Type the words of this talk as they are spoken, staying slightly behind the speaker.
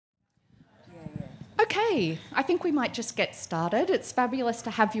Okay, I think we might just get started. It's fabulous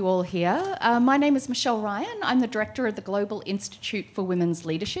to have you all here. My name is Michelle Ryan. I'm the Director of the Global Institute for Women's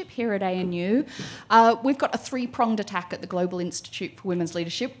Leadership here at ANU. We've got a three-pronged attack at the Global Institute for Women's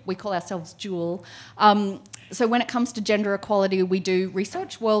Leadership. We call ourselves Dual. So when it comes to gender equality, we do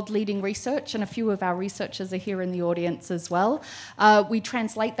research, world-leading research, and a few of our researchers are here in the audience as well. We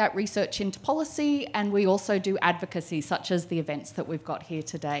translate that research into policy, and we also do advocacy, such as the events that we've got here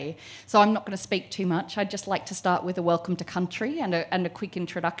today. So I'm not going to speak too much. I'd just like to start with a welcome to country and a quick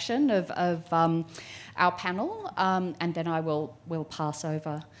introduction of our panel, and then I will pass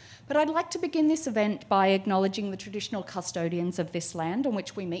over. But I'd like to begin this event by acknowledging the traditional custodians of this land on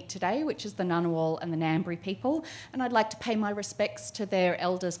which we meet today, which is the Ngunnawal and the Ngambri people, and I'd like to pay my respects to their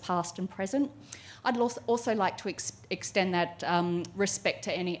elders past and present. I'd also like to extend that respect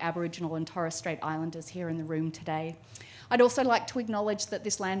to any Aboriginal and Torres Strait Islanders here in the room today. I'd also like to acknowledge that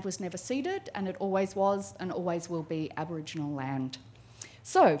this land was never ceded, and it always was and always will be Aboriginal land.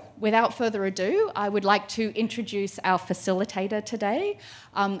 So, without further ado, I would like to introduce our facilitator today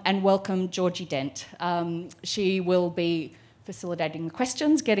and welcome Georgie Dent. She will be facilitating the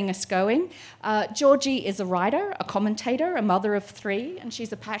questions, getting us going. Georgie is a writer, a commentator, a mother of three, and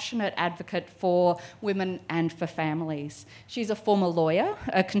she's a passionate advocate for women and for families. She's a former lawyer,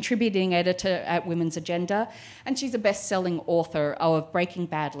 a contributing editor at Women's Agenda, and she's a best-selling author of Breaking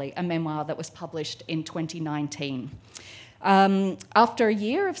Badly, a memoir that was published in 2019. After a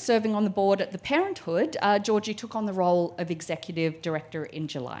year of serving on the board at the Parenthood, Georgie took on the role of Executive Director in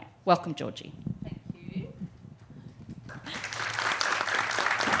July. Welcome, Georgie.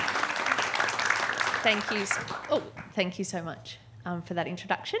 Thank you. Thank you so much for that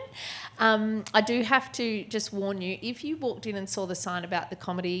introduction. I do have to just warn you, if you walked in and saw the sign about the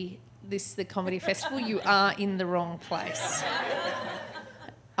comedy festival, you are in the wrong place.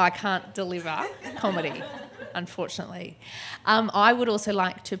 I can't deliver comedy, unfortunately. I would also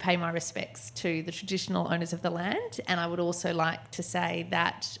like to pay my respects to the traditional owners of the land, and I would also like to say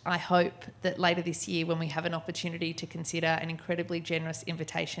that I hope that later this year, when we have an opportunity to consider an incredibly generous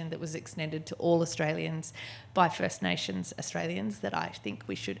invitation that was extended to all Australians by First Nations Australians, that I think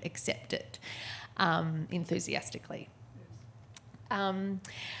we should accept it enthusiastically.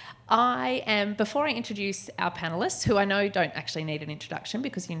 Before I introduce our panellists, who I know don't actually need an introduction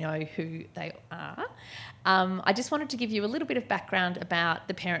because you know who they are, I just wanted to give you a little bit of background about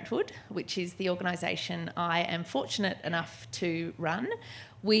the Parenthood, which is the organisation I am fortunate enough to run.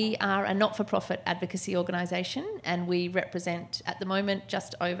 We are a not-for-profit advocacy organisation, and we represent, at the moment,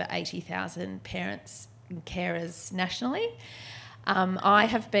 just over 80,000 parents and carers nationally. I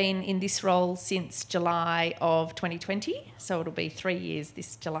have been in this role since July of 2020, so it'll be 3 years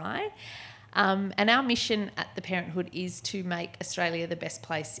this July. And our mission at the Parenthood is to make Australia the best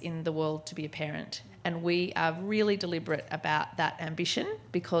place in the world to be a parent. And we are really deliberate about that ambition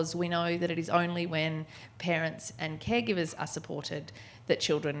because we know that it is only when parents and caregivers are supported that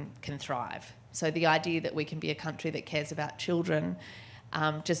children can thrive. So the idea that we can be a country that cares about children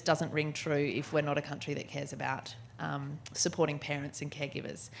just doesn't ring true if we're not a country that cares about supporting parents and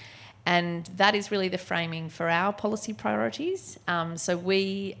caregivers. And that is really the framing for our policy priorities. So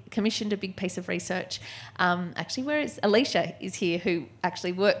we commissioned a big piece of research. Actually, Alicia is here, who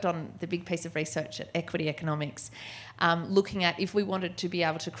actually worked on the big piece of research at Equity Economics, looking at if we wanted to be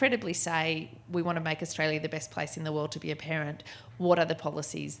able to credibly say we want to make Australia the best place in the world to be a parent, what are the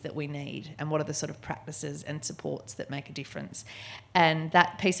policies that we need and what are the sort of practices and supports that make a difference. And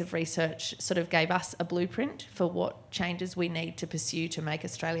that piece of research sort of gave us a blueprint for what changes we need to pursue to make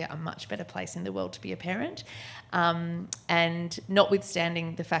Australia a much better place in the world to be a parent. And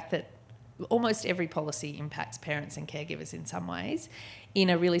notwithstanding the fact that almost every policy impacts parents and caregivers in some ways,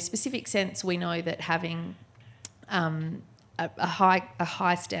 in a really specific sense, we know that having a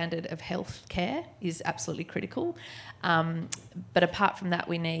high standard of health care is absolutely critical. But apart from that,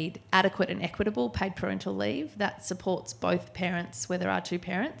 we need adequate and equitable paid parental leave that supports both parents, where there are two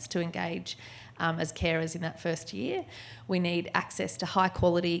parents, to engage as carers in that first year. We need access to high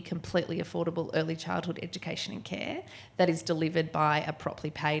quality, completely affordable early childhood education and care that is delivered by a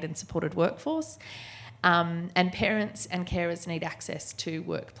properly paid and supported workforce. And parents and carers need access to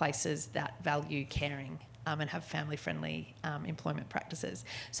workplaces that value caring and have family-friendly employment practices.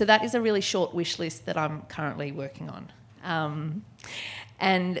 So that is a really short wish list that I'm currently working on.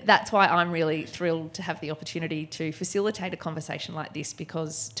 And that's why I'm really thrilled to have the opportunity to facilitate a conversation like this,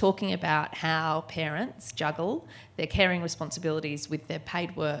 because talking about how parents juggle their caring responsibilities with their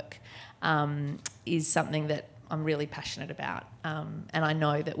paid work is something that I'm really passionate about. And I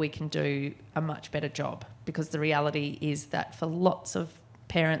know that we can do a much better job, because the reality is that for lots of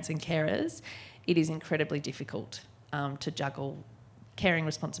parents and carers, it is incredibly difficult to juggle caring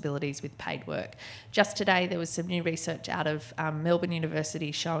responsibilities with paid work. Just today there was some new research out of Melbourne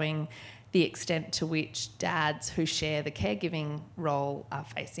University showing the extent to which dads who share the caregiving role are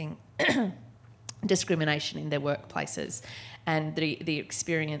facing discrimination in their workplaces, and the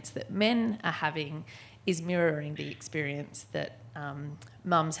experience that men are having is mirroring the experience that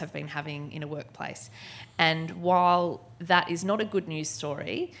mums have been having in a workplace. And while that is not a good news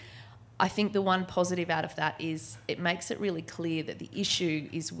story, I think the one positive out of that is it makes it really clear that the issue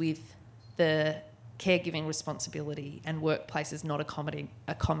is with the caregiving responsibility and workplaces not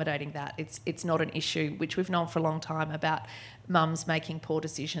accommodating that. It's not an issue, which we've known for a long time, about mums making poor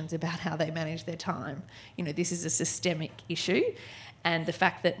decisions about how they manage their time. You know, this is a systemic issue, and the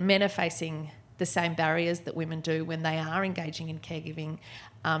fact that men are facing the same barriers that women do when they are engaging in caregiving,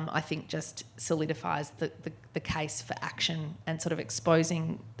 I think just solidifies the case for action and sort of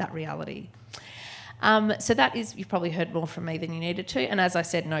exposing that reality. So that is, you've probably heard more from me than you needed to, and as I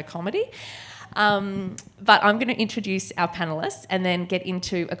said, no comedy. But I'm going to introduce our panellists and then get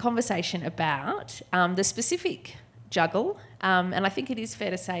into a conversation about the specific juggle, and I think it is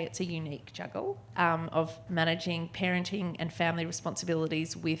fair to say it's a unique juggle of managing parenting and family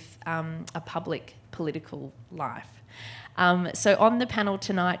responsibilities with a public political life. So on the panel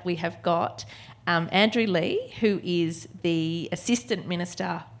tonight we have got Andrew Lee, who is the Assistant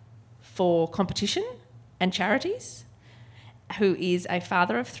Minister for Competition and Charities, who is a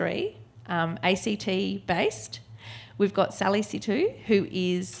father of three, ACT based. We've got Sally Situ, who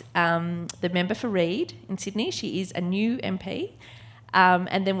is the member for Reid in Sydney. She is a new MP.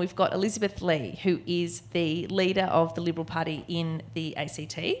 And then we've got Elizabeth Lee, who is the leader of the Liberal Party in the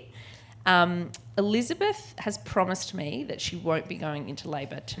ACT. Elizabeth has promised me that she won't be going into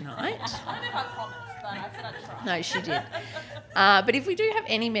Labor tonight. I don't know if I promised, but I said I'd try. No, she did. But if we do have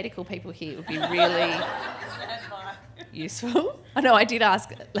any medical people here, it would be really useful. I know I did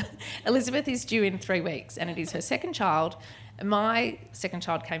ask. Elizabeth is due in 3 weeks, and it is her second child. My second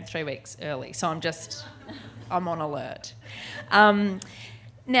child came 3 weeks early, so I'm on alert.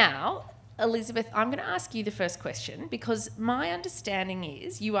 Now, Elizabeth, I'm going to ask you the first question, because my understanding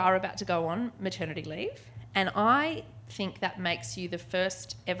is you are about to go on maternity leave, and I think that makes you the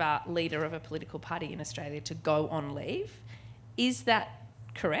first ever leader of a political party in Australia to go on leave. Is that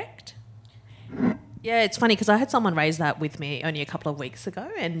correct? Yeah, it's funny because I had someone raise that with me only a couple of weeks ago,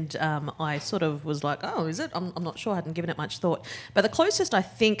 and I sort of was like, oh, is it? I'm not sure. I hadn't given it much thought. But the closest I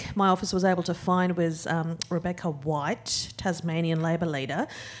think my office was able to find was Rebecca White, Tasmanian Labor leader,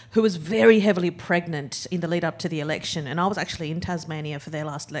 who was very heavily pregnant in the lead up to the election. And I was actually in Tasmania for their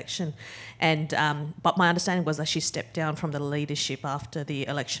last election. And but my understanding was that she stepped down from the leadership after the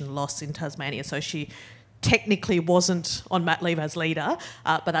election loss in Tasmania. So she technically wasn't on mat leave as leader,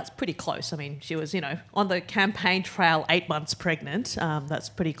 but that's pretty close. I mean, she was, on the campaign trail 8 months pregnant. That's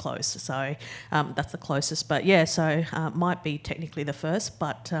pretty close. So that's the closest. But yeah, so might be technically the first,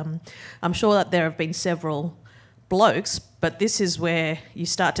 but I'm sure that there have been several blokes, but this is where you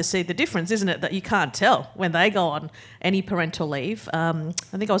start to see the difference, isn't it? That you can't tell when they go on any parental leave. I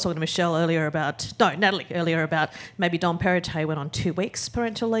think I was talking to Natalie earlier about maybe Dom Perrottet went on 2 weeks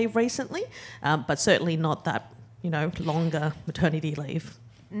parental leave recently, but certainly not that, longer maternity leave.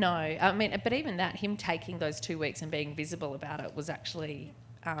 No, I mean, but even that, him taking those 2 weeks and being visible about it was actually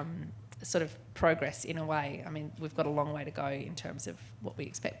sort of progress in a way. I mean, we've got a long way to go in terms of what we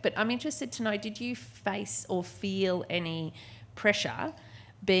expect. But I'm interested to know, did you face or feel any pressure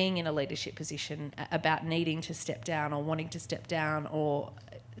being in a leadership position about needing to step down or wanting to step down, or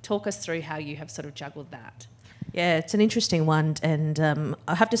talk us through how you have sort of juggled that? Yeah, it's an interesting one, and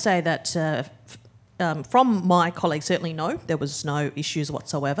I have to say that from my colleagues, certainly no, there was no issues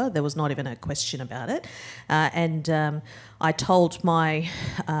whatsoever. There was not even a question about it. And I told my,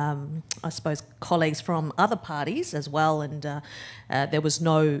 I suppose, colleagues from other parties as well, and there was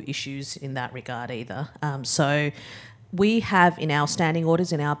no issues in that regard either. So we have in our standing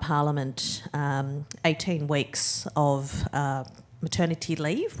orders in our parliament 18 weeks of maternity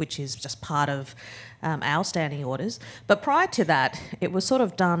leave, which is just part of our standing orders. But prior to that, it was sort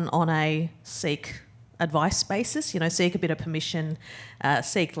of done on a seek advice basis, seek a bit of permission,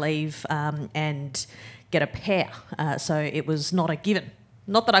 seek leave, and get a pair. So it was not a given.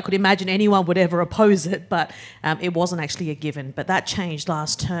 Not that I could imagine anyone would ever oppose it, but it wasn't actually a given. But that changed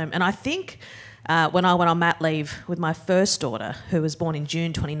last term. And I think when I went on mat leave with my first daughter, who was born in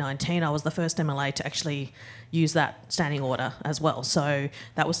June 2019, I was the first MLA to actually use that standing order as well. So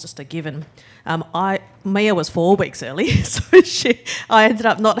that was just a given. Mia was 4 weeks early, so I ended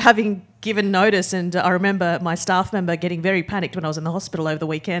up not having given notice, and I remember my staff member getting very panicked when I was in the hospital over the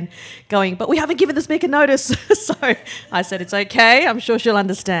weekend, going, "But we haven't given the Speaker notice." So I said, "It's okay, I'm sure she'll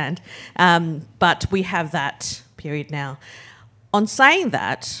understand." But we have that period now. On saying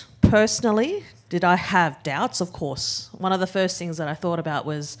that, personally, did I have doubts? Of course. One of the first things that I thought about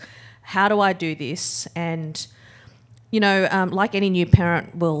was, how do I do this? And, you know, like any new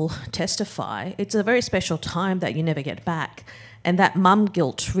parent will testify, it's a very special time that you never get back. And that mum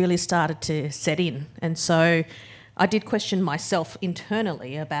guilt really started to set in. And so I did question myself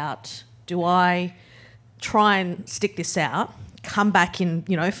internally about, do I try and stick this out, come back in,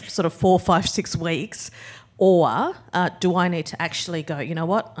 you know, sort of 4, 5, 6 weeks, or do I need to actually go, you know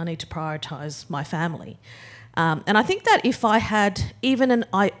what, I need to prioritise my family? And I think that if I had even an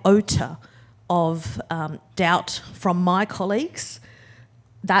iota of doubt from my colleagues,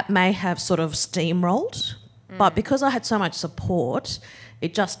 that may have sort of steamrolled. But because I had so much support,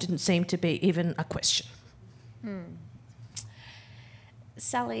 it just didn't seem to be even a question.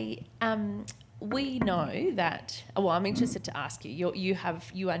 Sally, we know that. Well, I'm interested to ask you.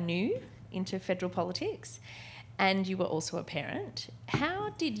 You are new into federal politics, and you were also a parent. How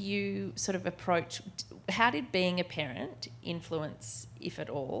did you sort of approach? How did being a parent influence, if at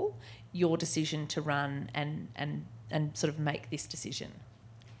all, your decision to run and sort of make this decision?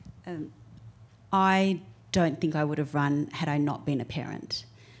 I don't think I would have run had I not been a parent.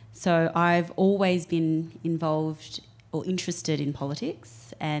 So I've always been involved or interested in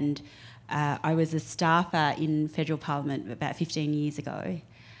politics, and I was a staffer in federal parliament about 15 years ago.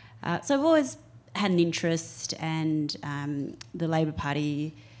 So I've always had an interest, and the Labor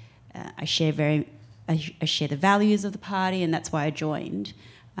Party, I share the values of the party, and that's why I joined.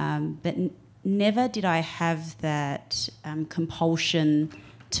 But never did I have that compulsion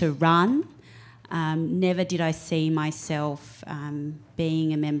to run. Never did I see myself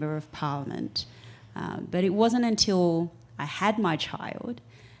being a member of parliament. But it wasn't until I had my child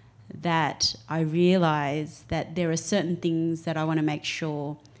that I realised that there are certain things that I want to make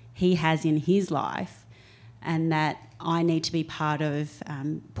sure he has in his life, and that I need to be part of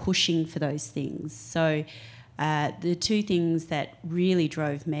pushing for those things. So the two things that really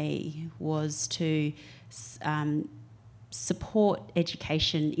drove me was to support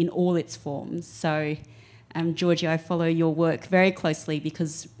education in all its forms. So, Georgie, I follow your work very closely,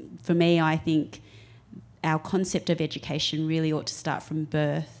 because for me, I think our concept of education really ought to start from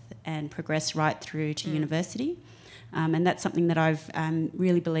birth and progress right through to university. And that's something that I've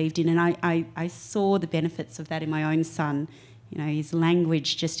really believed in. And I saw the benefits of that in my own son. You know, his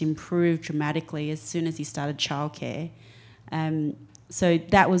language just improved dramatically as soon as he started childcare. So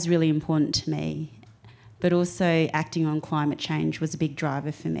that was really important to me. But also acting on climate change was a big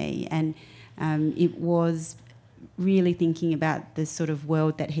driver for me. And it was really thinking about the sort of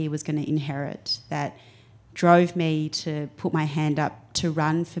world that he was going to inherit that drove me to put my hand up to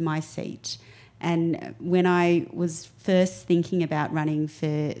run for my seat. And when I was first thinking about running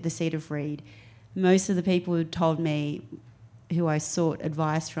for the seat of Reid, most of the people who told me, who I sought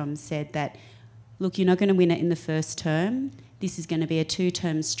advice from, said that, look, you're not going to win it in the first term. This is going to be a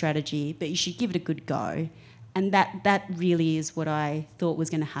 2-term strategy, but you should give it a good go. And that really is what I thought was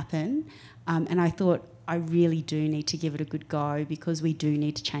going to happen. And I thought, I really do need to give it a good go, because we do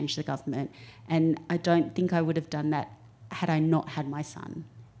need to change the government. And I don't think I would have done that had I not had my son.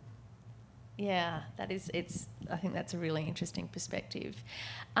 Yeah, I think that's a really interesting perspective.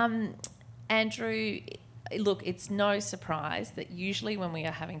 Andrew, look, it's no surprise that usually when we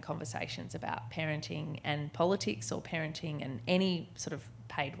are having conversations about parenting and politics, or parenting and any sort of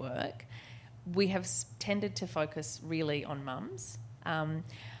paid work, we have tended to focus really on mums. I'm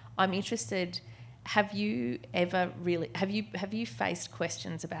interested, have you faced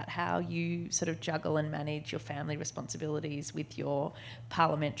questions about how you sort of juggle and manage your family responsibilities with your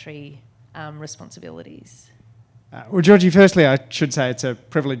parliamentary responsibilities? Well, Georgie, firstly, I should say it's a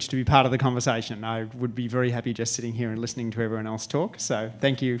privilege to be part of the conversation. I would be very happy just sitting here and listening to everyone else talk. So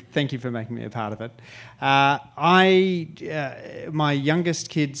thank you for making me a part of it. My eldest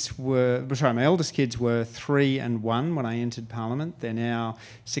kids were 3 and 1 when I entered Parliament. They're now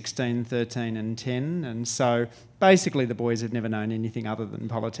 16, 13 and 10. And so basically the boys have never known anything other than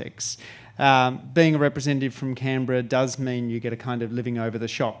politics. Being a representative from Canberra does mean you get a kind of living over the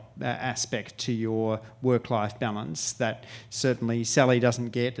shop aspect to your work-life balance that certainly Sally doesn't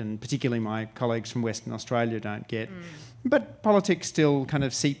get, and particularly my colleagues from Western Australia don't get. But politics still kind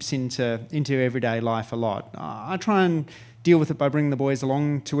of seeps into everyday life a lot. I try and deal with it by bringing the boys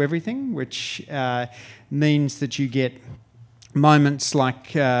along to everything, which means that you get moments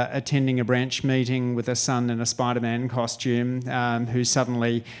like attending a branch meeting with a son in a Spider-Man costume who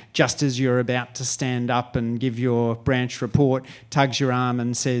suddenly, just as you're about to stand up and give your branch report, tugs your arm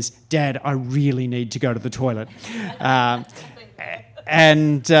and says, "Dad, I really need to go to the toilet."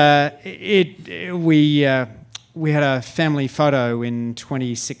 We had a family photo in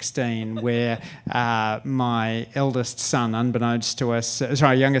 2016 where my eldest son, unbeknownst to us,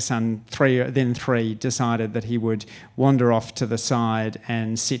 younger son, then three, decided that he would wander off to the side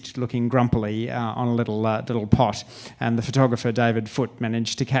and sit looking grumpily on a little pot. And the photographer, David Foote,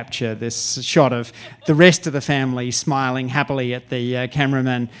 managed to capture this shot of the rest of the family smiling happily at the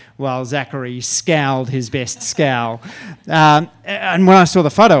cameraman while Zachary scowled his best scowl. And when I saw the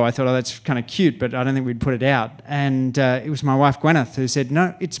photo, I thought, oh, that's kind of cute, but I don't think we'd put it out. And it was my wife Gwyneth who said,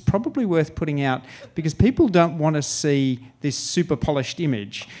 no, it's probably worth putting out because people don't want to see this super polished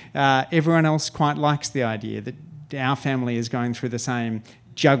image. Everyone else quite likes the idea that our family is going through the same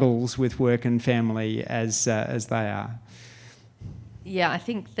juggles with work and family as they are. Yeah, I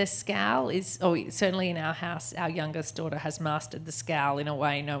think the scowl is, certainly in our house, our youngest daughter has mastered the scowl in a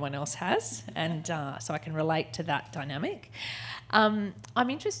way no one else has, and so I can relate to that dynamic. I'm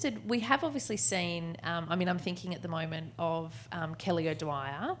interested, we have obviously seen, I'm thinking at the moment of Kelly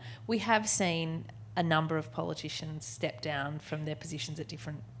O'Dwyer. We have seen a number of politicians step down from their positions at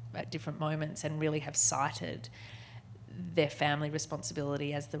different moments and really have cited their family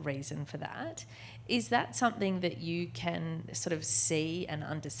responsibility as the reason for that. Is that something that you can sort of see and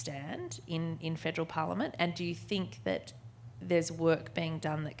understand in federal parliament? And do you think that there's work being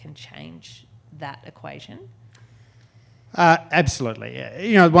done that can change that equation? Absolutely.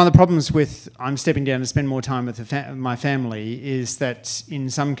 One of the problems with I'm stepping down to spend more time with my family is that in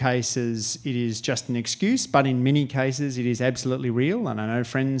some cases it is just an excuse, but in many cases it is absolutely real. And I know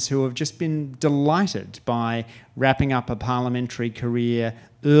friends who have just been delighted by wrapping up a parliamentary career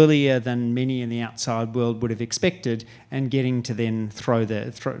earlier than many in the outside world would have expected and getting to then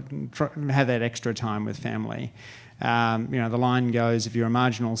have that extra time with family. The line goes, if you're a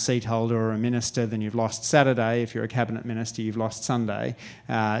marginal seat holder or a minister, then you've lost Saturday. If you're a cabinet minister, you've lost Sunday.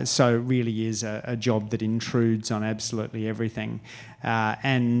 So it really is a job that intrudes on absolutely everything.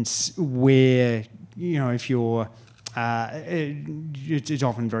 And where, if you're... it's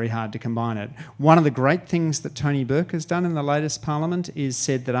often very hard to combine it. One of the great things that Tony Burke has done in the latest parliament is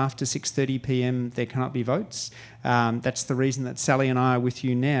said that after 6:30 p.m. there cannot be votes. That's the reason that Sally and I are with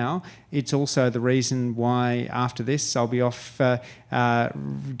you now. It's also the reason why after this I'll be off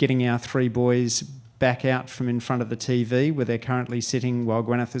getting our three boys back out from in front of the TV where they're currently sitting while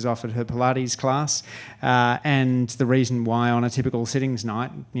Gwyneth is off at her Pilates class, and the reason why on a typical sittings night,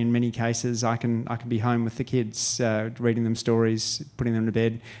 in many cases, I can be home with the kids, reading them stories, putting them to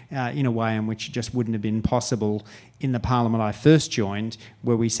bed, in a way in which it just wouldn't have been possible in the parliament I first joined,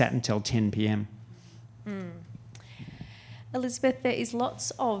 where we sat until 10 p.m. Elizabeth, there is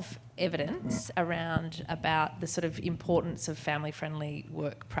lots of evidence about the sort of importance of family-friendly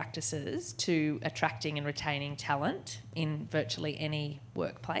work practices to attracting and retaining talent in virtually any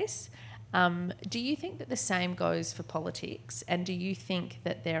workplace. Do you think that the same goes for politics? And do you think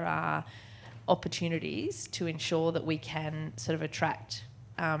that there are opportunities to ensure that we can sort of attract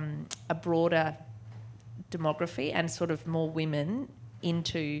a broader demography and sort of more women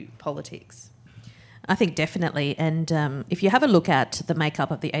into politics? I think definitely. And if you have a look at the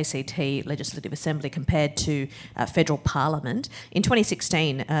makeup of the ACT Legislative Assembly compared to federal parliament, in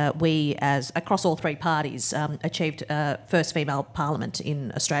 2016 we, as across all three parties, achieved first female parliament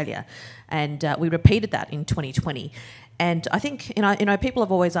in Australia, and we repeated that in 2020. And I think, people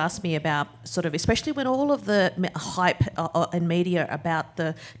have always asked me about sort of, especially when all of the hype and media about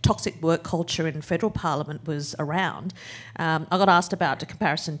the toxic work culture in federal parliament was around, I got asked about the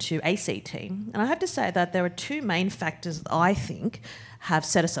comparison to ACT. And I have to say that there are two main factors that I think have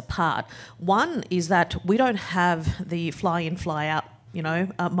set us apart. One is that we don't have the fly-in, fly-out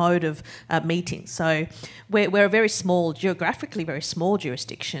mode of meetings. So we're a very small, geographically very small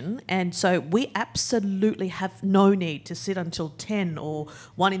jurisdiction, and so we absolutely have no need to sit until 10 or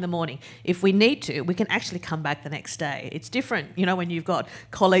 1 in the morning. If we need to, we can actually come back the next day. It's different, when you've got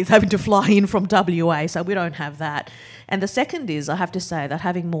colleagues having to fly in from WA, so we don't have that. And the second is, I have to say that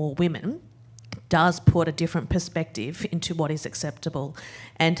having more women does put a different perspective into what is acceptable.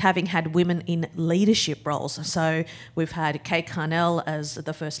 And having had women in leadership roles, so we've had Kate Carnell as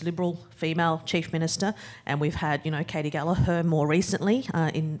the first Liberal female Chief Minister, and we've had, Katie Gallagher more recently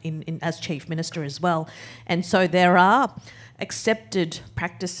as Chief Minister as well. And so there are accepted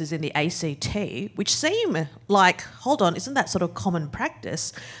practices in the ACT, which seem like, hold on, isn't that sort of common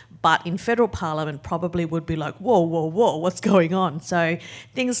practice? But in federal parliament probably would be like, whoa, whoa, whoa, what's going on? So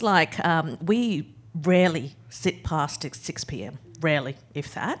things like we rarely sit past 6 p.m, rarely,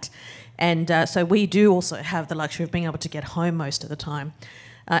 if that. And so we do also have the luxury of being able to get home most of the time.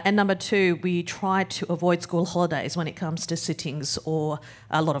 And number two, we try to avoid school holidays when it comes to sittings or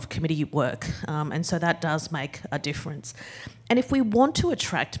a lot of committee work. And so that does make a difference. And if we want to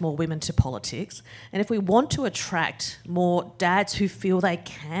attract more women to politics, and if we want to attract more dads who feel they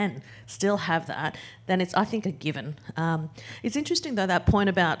can still have that, then it's, I think, a given. It's interesting, though, that point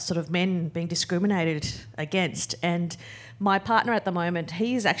about sort of men being discriminated against. And my partner at the moment,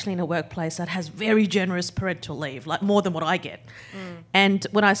 he is actually in a workplace that has very generous parental leave, like more than what I get. And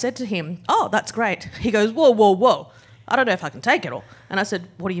when I said to him, oh, that's great, he goes, whoa, whoa, whoa, I don't know if I can take it all. And I said,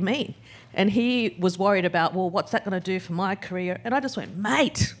 what do you mean? And he was worried about, well, what's that going to do for my career? And I just went,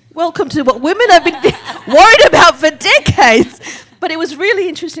 mate, welcome to what women have been worried about for decades. But it was really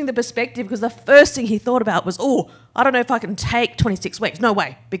interesting, the perspective, because the first thing he thought about was, oh, I don't know if I can take 26 weeks. No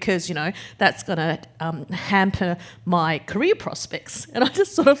way, because, you know, that's going to hamper my career prospects. And I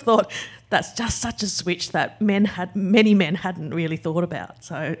just sort of thought that's just such a switch that many men hadn't really thought about.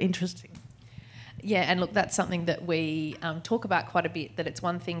 So interesting. Yeah, and look, that's something that we talk about quite a bit, that it's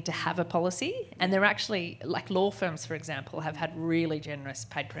one thing to have a policy, and they're actually, like law firms, for example, have had really generous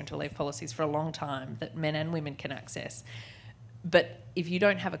paid parental leave policies for a long time that men and women can access. But if you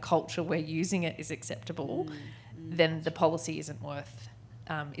don't have a culture where using it is acceptable, then the policy isn't worth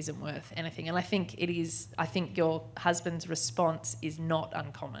anything. And I think it is. I think your husband's response is not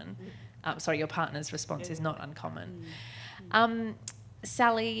uncommon. Your partner's response is not uncommon.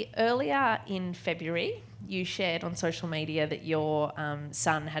 Sally, earlier in February, you shared on social media that your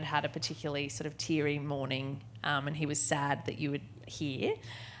son had a particularly sort of teary morning, and he was sad that you would hear.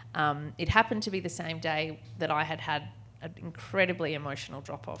 It happened to be the same day that I had an incredibly emotional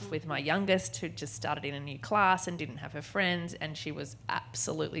drop-off with my youngest, who just started in a new class and didn't have her friends, and she was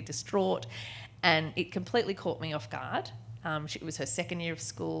absolutely distraught, and it completely caught me off guard. It was her second year of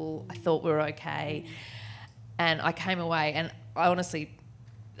school. I thought we were okay, and I came away, and I honestly,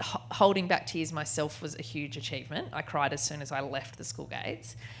 holding back tears myself was a huge achievement. I cried as soon as I left the school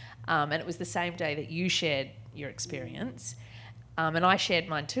gates, and it was the same day that you shared your experience. And I shared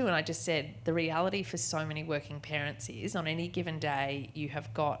mine too, and I just said the reality for so many working parents is on any given day you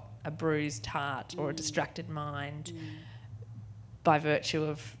have got a bruised heart or a distracted mind by virtue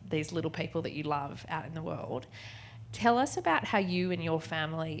of these little people that you love out in the world. Tell us about how you and your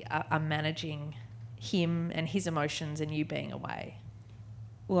family are managing him and his emotions and you being away.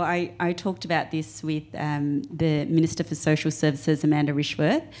 Well, I talked about this with the Minister for Social Services, Amanda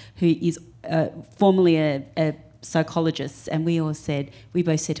Rishworth, who is formerly a psychologist, and we both said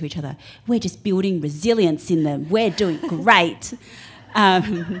to each other, we're just building resilience in them, we're doing great.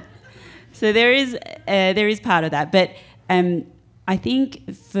 So there is part of that, but I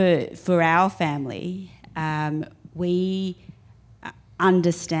think for our family, we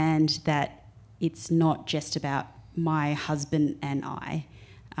understand that it's not just about my husband and I.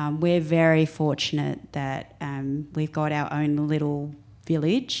 We're very fortunate that we've got our own little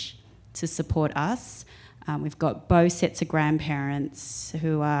village to support us. We've got both sets of grandparents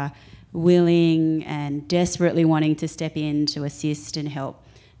who are willing and desperately wanting to step in to assist and help,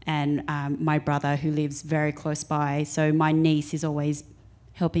 and my brother who lives very close by. So my niece is always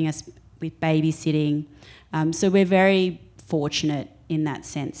helping us with babysitting. So we're very fortunate in that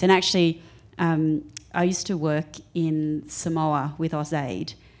sense. And actually, I used to work in Samoa with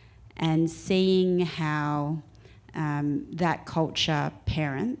AusAid, and seeing how that culture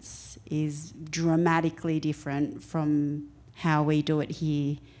parents is dramatically different from how we do it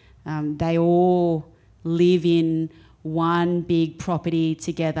here. They all live in one big property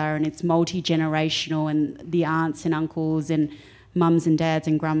together, and it's multi-generational, and the aunts and uncles and mums and dads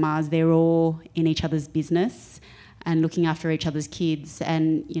and grandmas, they're all in each other's business and looking after each other's kids.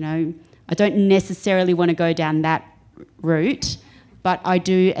 And, you know, I don't necessarily want to go down that route, but I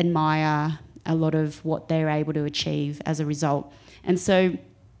do admire a lot of what they're able to achieve as a result. And so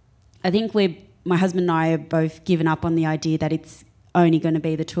I think my husband and I are both given up on the idea that it's only going to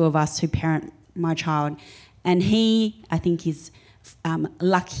be the two of us who parent my child. And he, I think, is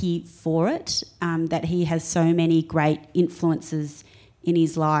lucky for it, that he has so many great influences in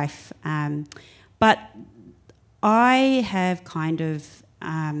his life. But I have kind of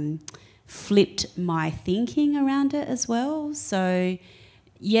flipped my thinking around it as well. So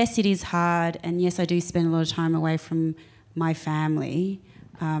yes, it is hard, and yes, I do spend a lot of time away from my family,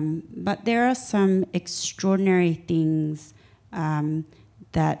 but there are some extraordinary things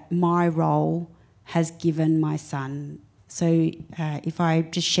that my role has given my son. So if I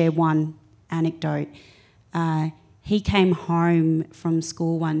just share one anecdote, he came home from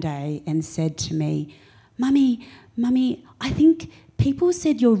school one day and said to me, Mummy, I think people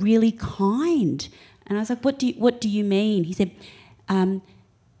said you're really kind. And I was like, what do you mean? He said,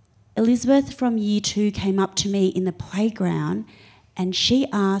 Elizabeth from year 2 came up to me in the playground and she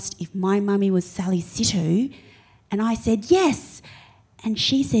asked if my mummy was Sally Situ, and I said, yes. And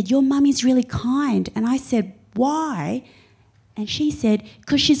she said, your mummy's really kind. And I said, why? And she said,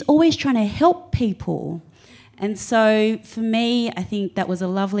 because she's always trying to help people. And so for me, I think that was a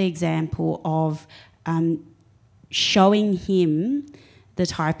lovely example of showing him the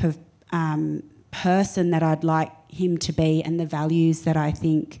type of person that I'd like him to be and the values that I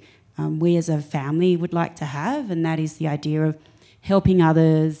think we as a family would like to have, and that is the idea of helping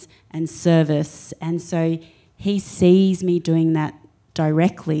others and service. And so he sees me doing that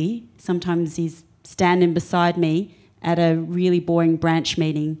directly. Sometimes he's standing beside me at a really boring branch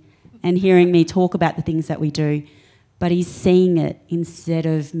meeting and hearing me talk about the things that we do, but he's seeing it instead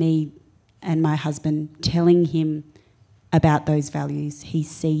of me and my husband telling him about those values. He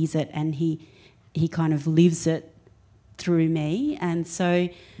sees it and he kind of lives it through me. And so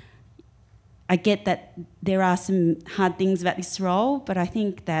I get that there are some hard things about this role, but I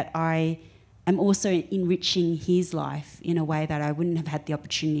think that I am also enriching his life in a way that I wouldn't have had the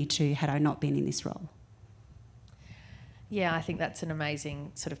opportunity to had I not been in this role. Yeah, I think that's an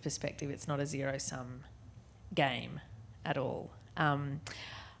amazing sort of perspective. It's not a zero-sum game at all.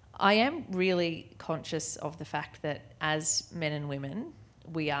 I am really conscious of the fact that as men and women,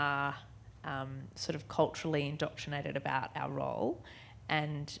 we are sort of culturally indoctrinated about our role,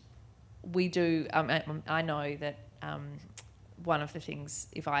 and we do. I know that one of the things,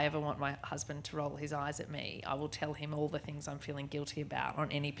 if I ever want my husband to roll his eyes at me, I will tell him all the things I'm feeling guilty about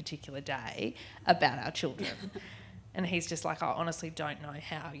on any particular day about our children. And he's just like, I honestly don't know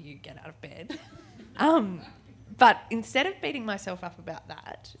how you get out of bed. But instead of beating myself up about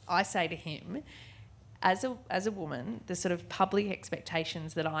that, I say to him, as a woman, the sort of public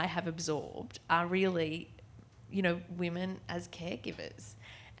expectations that I have absorbed are really, women as caregivers.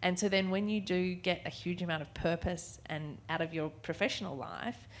 And so then when you do get a huge amount of purpose and out of your professional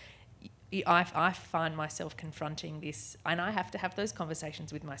life, I find myself confronting this, and I have to have those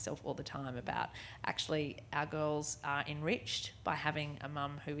conversations with myself all the time about actually our girls are enriched by having a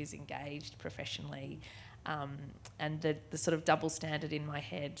mum who is engaged professionally, and the sort of double standard in my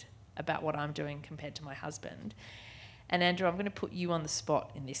head about what I'm doing compared to my husband. And Andrew, I'm going to put you on the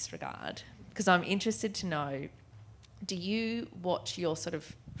spot in this regard because I'm interested to know, do you watch your sort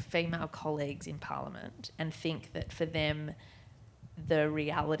of female colleagues in Parliament and think that for them the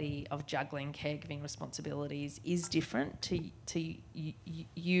reality of juggling caregiving responsibilities is different to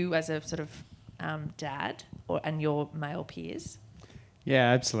you as a sort of dad and your male peers?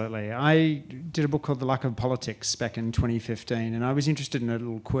 Yeah, absolutely. I did a book called The Luck of Politics back in 2015, and I was interested in a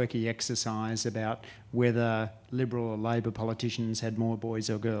little quirky exercise about whether Liberal or Labor politicians had more boys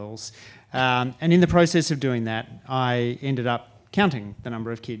or girls. And in the process of doing that, I ended up counting the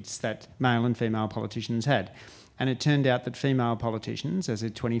number of kids that male and female politicians had. And it turned out that female politicians, as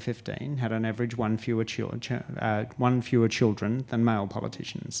in 2015, had on average one fewer children than male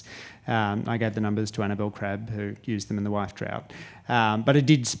politicians. I gave the numbers to Annabelle Crabb, who used them in the wife drought. But it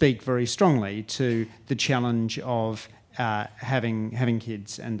did speak very strongly to the challenge of having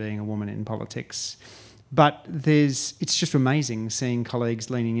kids and being a woman in politics. But it's just amazing seeing colleagues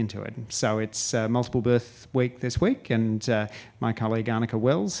leaning into it. So it's multiple birth week this week, and my colleague Arnica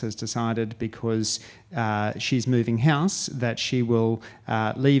Wells has decided, because she's moving house, that she will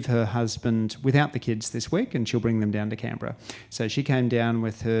leave her husband without the kids this week, and she'll bring them down to Canberra. So she came down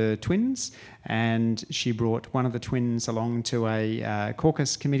with her twins, and she brought one of the twins along to a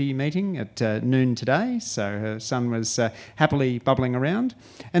caucus committee meeting at noon today. So her son was happily bubbling around.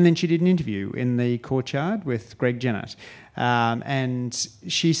 And then she did an interview in the courtyard with Greg Jennett. And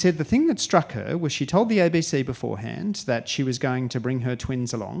she said the thing that struck her was she told the ABC beforehand that she was going to bring her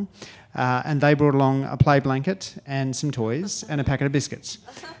twins along, and they brought along a play blanket and some toys and a packet of biscuits.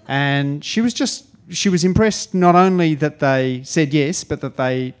 And she was impressed not only that they said yes, but that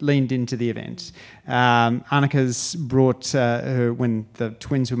they leaned into the event. Annika's brought her, when the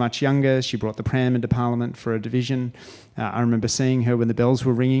twins were much younger, she brought the pram into Parliament for a division. I remember seeing her when the bells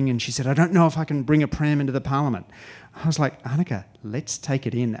were ringing, and she said, I don't know if I can bring a pram into the Parliament. I was like, Annika, let's take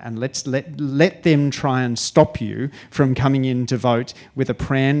it in and let's let them try and stop you from coming in to vote with a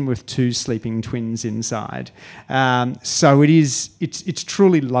pram with 2 sleeping twins inside. So it's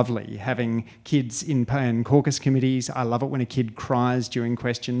truly lovely having kids in caucus committees. I love it when a kid cries during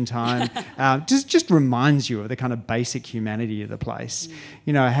question time. Just reminds you of the kind of basic humanity of the place.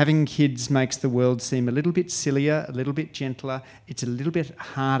 You know, having kids makes the world seem a little bit sillier, a little bit gentler. It's a little bit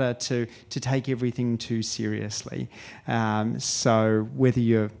harder to take everything too seriously. So whether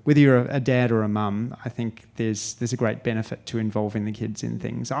you're a dad or a mum, I think there's a great benefit to involving the kids in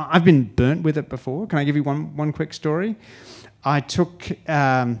things. I've been burnt with it before. Can I give you one quick story? I took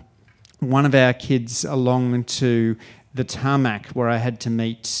one of our kids along to the tarmac where I had to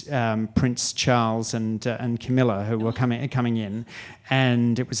meet Prince Charles and Camilla, who were coming in.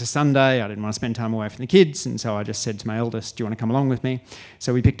 And it was a Sunday. I didn't want to spend time away from the kids, and so I just said to my eldest, "Do you want to come along with me?"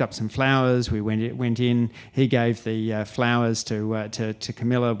 So we picked up some flowers. We went in. He gave the flowers to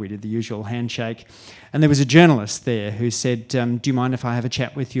Camilla. We did the usual handshake. And there was a journalist there who said, "Do you mind if I have a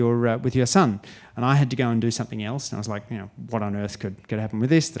chat with your son?" And I had to go and do something else. And I was like, what on earth could happen with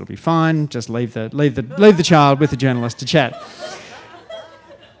this? That'll be fine. Just leave the child with the journalist to chat.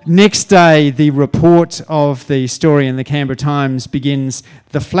 Next day, the report of the story in the Canberra Times begins,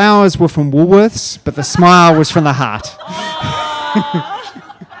 "The flowers were from Woolworths, but the smile was from the heart."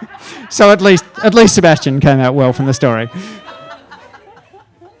 So at least Sebastian came out well from the story.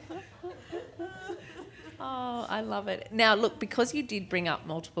 I love it. Now, look, because you did bring up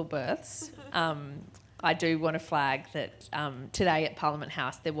multiple births, I do want to flag that today at Parliament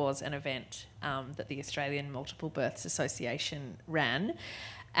House there was an event that the Australian Multiple Births Association ran,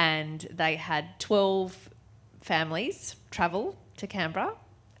 and they had 12 families travel to Canberra.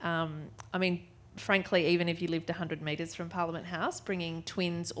 I mean, frankly, even if you lived 100 metres from Parliament House, bringing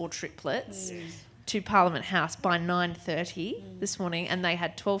twins or triplets to Parliament House by 9:30 this morning, and they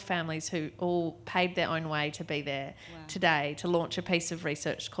had 12 families who all paid their own way to be there today to launch a piece of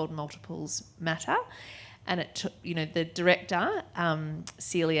research called Multiples Matter. And it took, the director,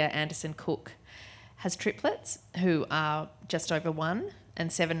 Celia Anderson-Cook, has triplets who are just over 1, and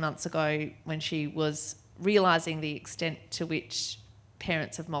 7 months ago, when she was realising the extent to which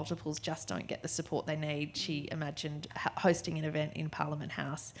parents of multiples just don't get the support they need, she imagined hosting an event in Parliament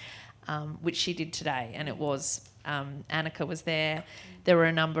House, which she did today, and it was Annika was there. There were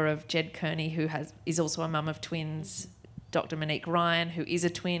a number of Jed Kearney, who is also a mum of twins. Dr. Monique Ryan, who is a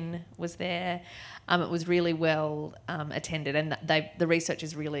twin, was there. It was really well attended, and the research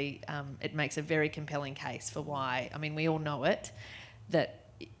is really it makes a very compelling case for why. I mean, we all know it, that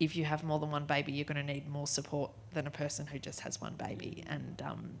if you have more than one baby, you're going to need more support than a person who just has one baby, and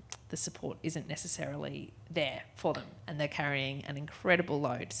the support isn't necessarily there for them, and they're carrying an incredible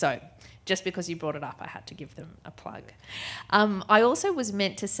load. So just because you brought it up, I had to give them a plug. I also was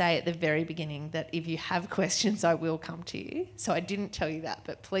meant to say at the very beginning that if you have questions, I will come to you. So I didn't tell you that,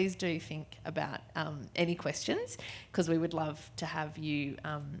 but please do think about any questions, because we would love to have you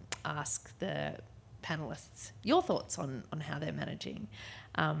ask the panellists your thoughts on how they're managing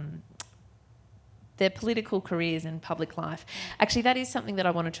their political careers and public life. Actually, that is something that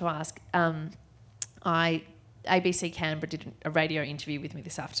I wanted to ask. ABC Canberra did a radio interview with me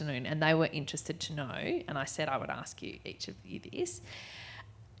this afternoon, and they were interested to know, and I said I would ask each of you this.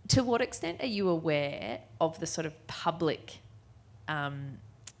 To what extent are you aware of the sort of public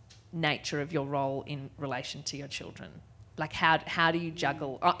nature of your role in relation to your children? Like, how do you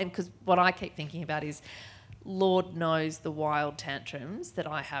juggle? And because what I keep thinking about is, Lord knows the wild tantrums that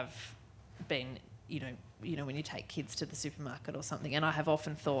I have been, when you take kids to the supermarket or something. And I have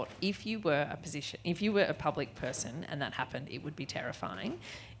often thought, if you were a public person and that happened, it would be terrifying.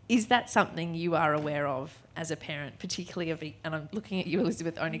 Is that something you are aware of as a parent, particularly and I'm looking at you,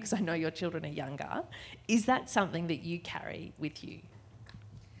 Elizabeth, only because I know your children are younger. Is that something that you carry with you?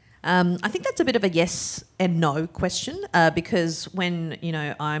 I think that's a bit of a yes and no question, because when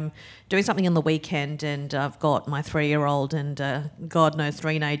I'm doing something on the weekend and I've got my 3-year-old and God knows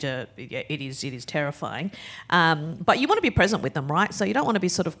teenager, it is terrifying. But you want to be present with them, right? So you don't want to be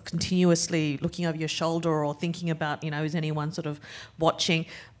sort of continuously looking over your shoulder or thinking about is anyone sort of watching.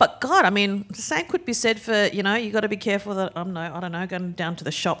 But God, I mean, the same could be said for you got to be careful that going down to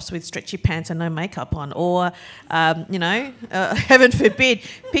the shops with stretchy pants and no makeup on, or heaven forbid,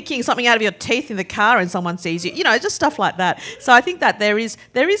 picking something out of your teeth in the car and someone sees you, just stuff like that. So I think that there is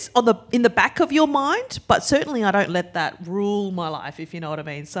in the back of your mind, but certainly I don't let that rule my life, if you know what I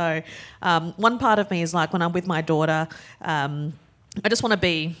mean. So one part of me is like, when I'm with my daughter, I just want to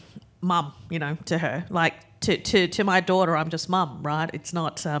be mum, to her. Like, to my daughter, I'm just mum, right? It's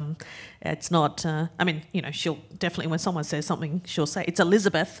not. I mean, you know, she'll definitely, when someone says something, she'll say it's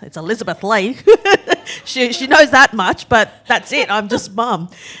Elizabeth. It's Elizabeth Lee. she knows that much, but that's it. I'm just mum.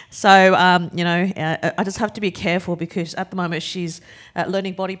 So you know, I just have to be careful because at the moment she's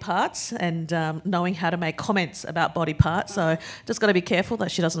learning body parts and knowing how to make comments about body parts. So just got to be careful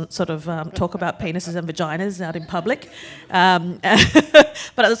that she doesn't sort of talk about penises and vaginas out in public.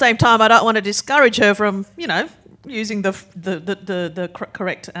 But at the same time, I don't want to discourage her from, you know, using the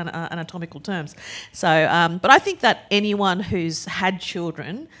correct anatomical terms. So, but I think that anyone who's had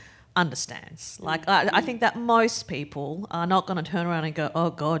children understands. Like, I think that most people are not going to turn around and go, "Oh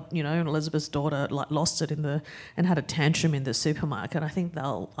God, you know, Elizabeth's daughter like lost it and had a tantrum in the supermarket." I think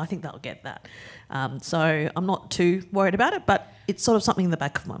they'll get that. So I'm not too worried about it, but it's sort of something in the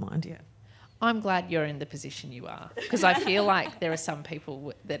back of my mind. Yeah. I'm glad you're in the position you are, because I feel like there are some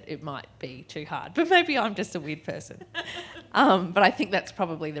people that it might be too hard, but maybe I'm just a weird person. But I think that's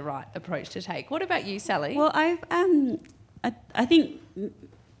probably the right approach to take. What about you, Sally? Well, I think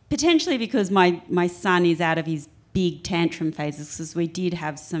potentially because my son is out of his big tantrum phases, because we did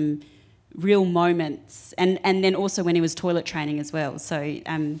have some real moments, and then also when he was toilet training as well. So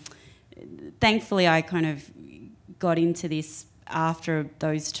thankfully I kind of got into this after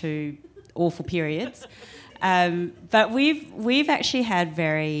those two awful periods, but we've actually had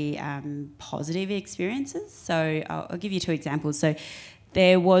very positive experiences. So I'll give you two examples. So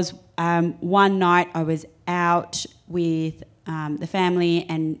there was one night I was out with the family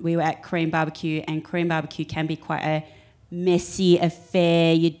and we were at Korean barbecue, and Korean barbecue can be quite a messy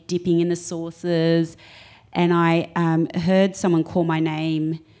affair. You're dipping in the sauces, and I heard someone call my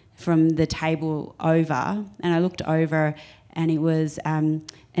name from the table over, and I looked over and it was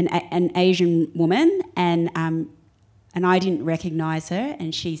an Asian woman, and I didn't recognise her,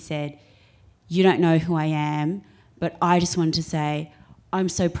 and she said, "You don't know who I am, but I just wanted to say I'm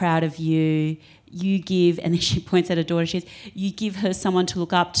so proud of you. You give," and then she points at her daughter, she says, "You give her someone to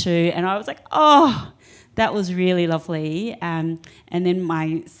look up to." And I was like, oh, that was really lovely. And then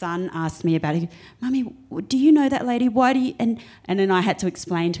my son asked me about it. "Mummy, do you know that lady? Why do you..." And then I had to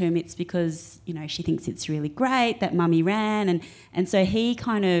explain to him it's because, you know, she thinks it's really great that Mummy ran. And so he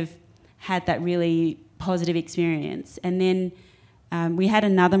kind of had that really positive experience. And then we had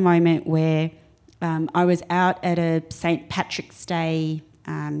another moment where I was out at a St. Patrick's Day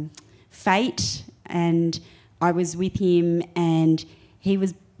fete, and I was with him, and he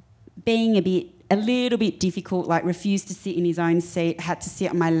was being a little bit difficult, like refused to sit in his own seat, had to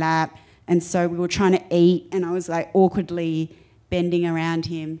sit on my lap, and so we were trying to eat, and I was like awkwardly bending around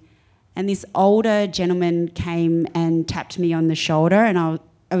him, and this older gentleman came and tapped me on the shoulder, and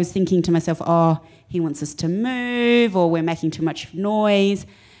I was thinking to myself, oh, he wants us to move, or we're making too much noise,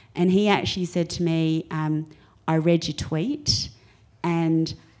 and he actually said to me, "I read your tweet,"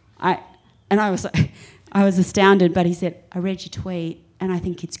 and I was astounded, but he said, "I read your tweet, and I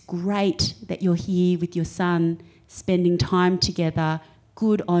think it's great that you're here with your son, spending time together.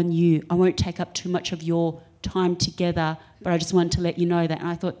 Good on you. I won't take up too much of your time together, but I just wanted to let you know that." And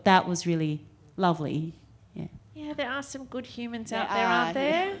I thought that was really lovely. Yeah. Yeah, there are some good humans out there, aren't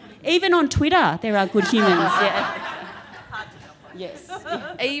there? Even on Twitter, there are good humans. Yeah. Yes.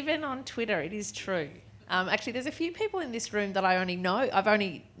 Even on Twitter, it is true. Actually, there's a few people in this room that I've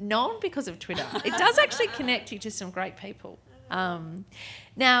only known because of Twitter. It does actually connect you to some great people.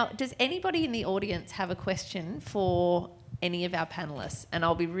 Now, does anybody in the audience have a question for any of our panellists? And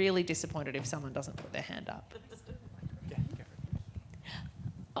I'll be really disappointed if someone doesn't put their hand up.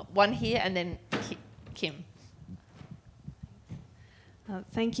 One here, and then Kim.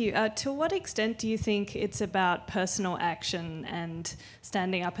 Thank you. To what extent do you think it's about personal action and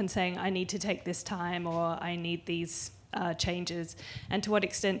standing up and saying, "I need to take this time," or "I need these changes"? And to what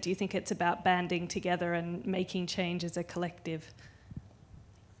extent do you think it's about banding together and making change as a collective?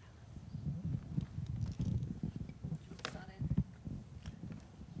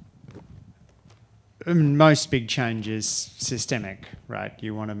 Most big change is systemic, right?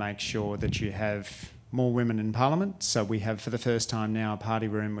 You want to make sure that you have more women in Parliament. So we have for the first time now a party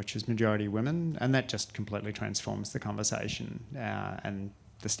room which is majority women, and that just completely transforms the conversation, and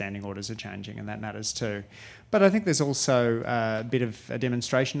the standing orders are changing, and that matters too. But I think there's also a bit of a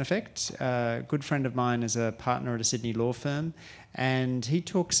demonstration effect. A good friend of mine is a partner at a Sydney law firm, and he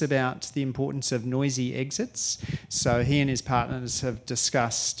talks about the importance of noisy exits. So he and his partners have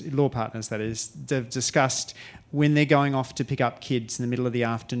discussed, law partners that is, they've discussed when they're going off to pick up kids in the middle of the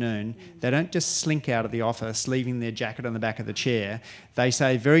afternoon, they don't just slink out of the office, leaving their jacket on the back of the chair. They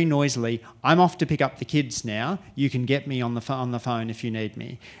say very noisily, "I'm off to pick up the kids now. You can get me on the phone if you need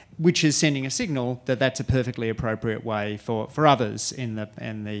me," which is sending a signal that that's a perfectly appropriate way for others in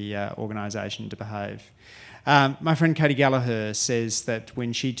the organisation to behave. My friend Katie Gallagher says that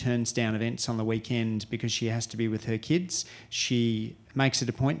when she turns down events on the weekend because she has to be with her kids, she makes it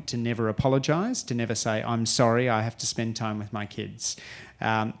a point to never apologise, to never say, "I'm sorry, I have to spend time with my kids."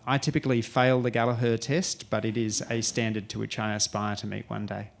 I typically fail the Gallagher test, but it is a standard to which I aspire to meet one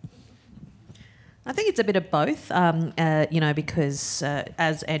day. I think it's a bit of both, because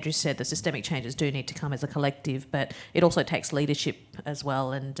as Andrew said, the systemic changes do need to come as a collective, but it also takes leadership as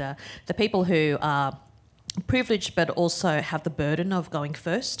well. And the people who are privileged but also have the burden of going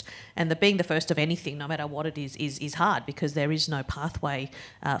first, and being the first of anything, no matter what it is hard because there is no pathway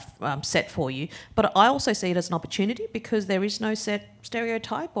set for you. But I also see it as an opportunity because there is no set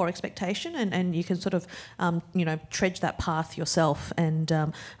stereotype or expectation, and you can sort of trudge that path yourself, and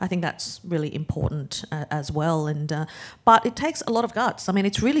I think that's really important as well. And but it takes a lot of guts. I mean,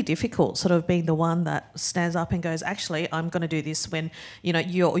 it's really difficult sort of being the one that stands up and goes, "Actually, I'm going to do this," when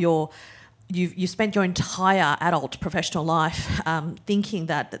you've spent your entire adult professional life thinking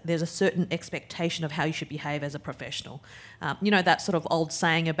that there's a certain expectation of how you should behave as a professional. That sort of old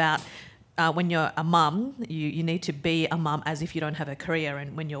saying about when you're a mum, you need to be a mum as if you don't have a career,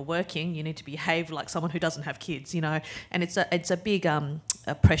 and when you're working, you need to behave like someone who doesn't have kids, And it's a big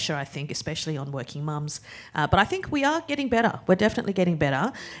pressure, I think, especially on working mums. But I think we are getting better. We're definitely getting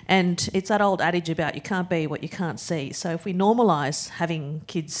better. And it's that old adage about you can't be what you can't see. So if we normalise having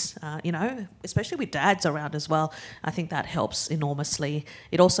kids, especially with dads around as well, I think that helps enormously.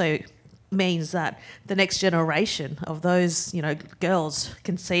 It also means that the next generation of those, girls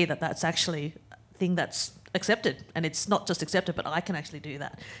can see that that's actually a thing that's accepted, and it's not just accepted, but I can actually do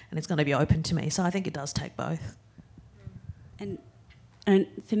that, and it's going to be open to me. So I think it does take both. And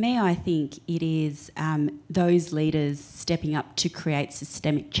for me, I think it is those leaders stepping up to create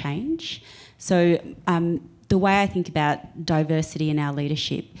systemic change. So the way I think about diversity in our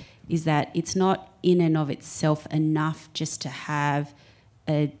leadership is that it's not in and of itself enough just to have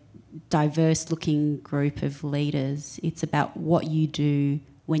a diverse-looking group of leaders. It's about what you do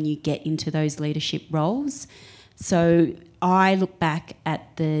when you get into those leadership roles. So I look back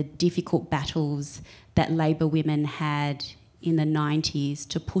at the difficult battles that Labor women had in the 90s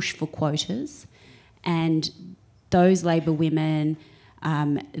to push for quotas, and those Labor women,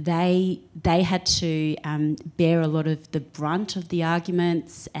 they had to bear a lot of the brunt of the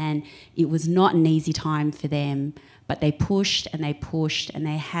arguments, and it was not an easy time for them. But they pushed and they pushed, and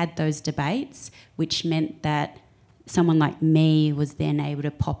they had those debates, which meant that someone like me was then able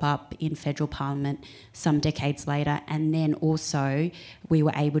to pop up in federal parliament some decades later, and then also we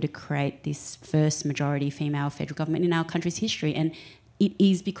were able to create this first majority female federal government in our country's history. And it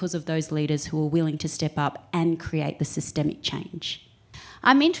is because of those leaders who are willing to step up and create the systemic change.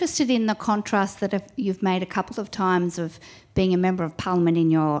 I'm interested in the contrast that you've made a couple of times of being a member of parliament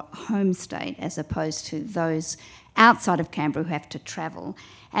in your home state as opposed to those outside of Canberra who have to travel.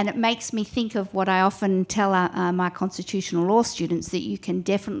 And it makes me think of what I often tell my constitutional law students, that you can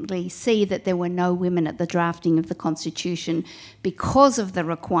definitely see that there were no women at the drafting of the Constitution because of the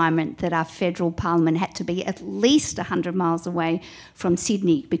requirement that our federal parliament had to be at least 100 miles away from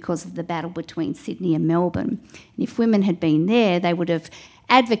Sydney because of the battle between Sydney and Melbourne. And if women had been there, they would have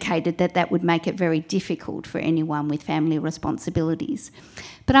advocated that would make it very difficult for anyone with family responsibilities.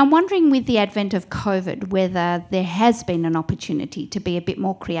 But I'm wondering, with the advent of COVID, whether there has been an opportunity to be a bit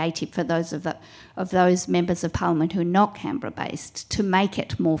more creative for those of those members of parliament who are not Canberra-based, to make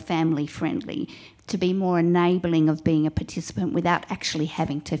it more family-friendly, to be more enabling of being a participant without actually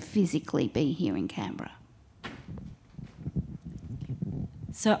having to physically be here in Canberra.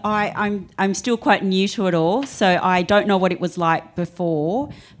 So I'm still quite new to it all, so I don't know what it was like before,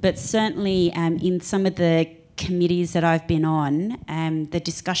 but certainly in some of the committees that I've been on, the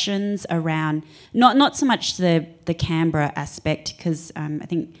discussions around, not so much the Canberra aspect, because I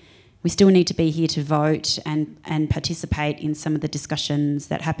think we still need to be here to vote and participate in some of the discussions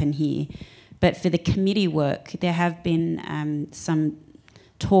that happen here. But for the committee work, there have been some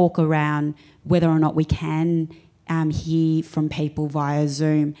talk around whether or not we can hear from people via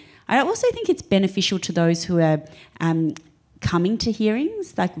Zoom. I also think it's beneficial to those who are coming to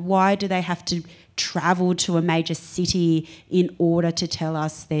hearings. Like, why do they have to travel to a major city in order to tell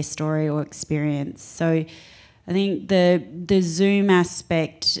us their story or experience? So I think the Zoom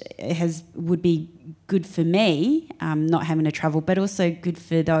aspect would be good for me, not having to travel, but also good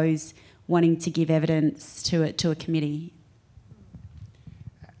for those wanting to give evidence to a committee.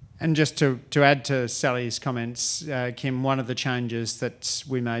 And just to add to Sally's comments, Kim, one of the changes that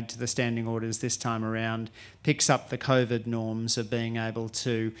we made to the standing orders this time around picks up the COVID norms of being able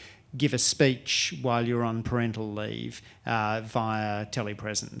to give a speech while you're on parental leave via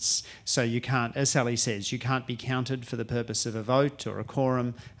telepresence. So you can't, as Sally says, you can't be counted for the purpose of a vote or a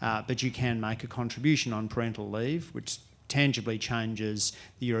quorum, but you can make a contribution on parental leave, which tangibly changes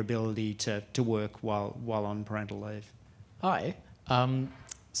your ability to work while on parental leave. Hi.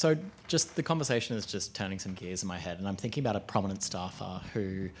 So just the conversation is just turning some gears in my head, and I'm thinking about a prominent staffer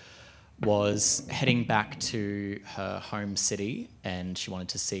who was heading back to her home city, and she wanted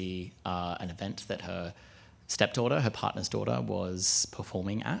to see an event that her stepdaughter, her partner's daughter, was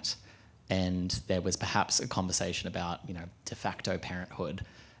performing at, and there was perhaps a conversation about, you know, de facto parenthood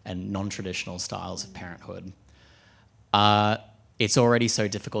and non-traditional styles of parenthood. It's already so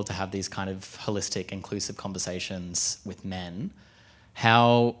difficult to have these kind of holistic, inclusive conversations with men.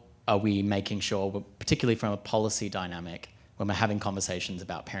 How are we making sure, particularly from a policy dynamic, when we're having conversations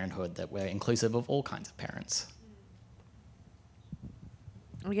about parenthood, that we're inclusive of all kinds of parents?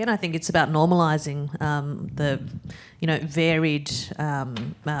 Again, I think it's about normalising the, varied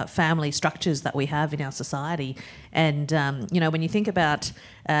family structures that we have in our society. And, when you think about,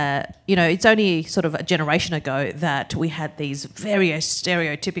 it's only sort of a generation ago that we had these very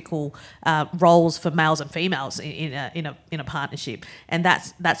stereotypical roles for males and females in a partnership, and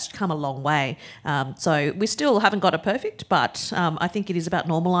that's come a long way. So we still haven't got it perfect, but I think it is about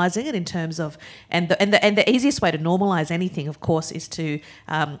normalising it in terms of, and the easiest way to normalise anything, of course, is to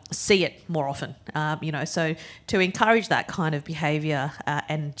see it more often. So to encourage that kind of behaviour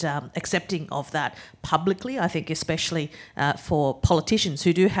and accepting of that publicly, I think especially for politicians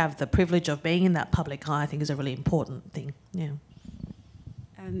who do have the privilege of being in that public eye, I think is a really important thing. Yeah.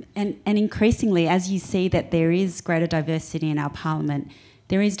 And increasingly, as you see that there is greater diversity in our parliament,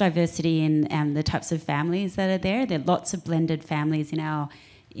 there is diversity in the types of families that are there. There are lots of blended families in our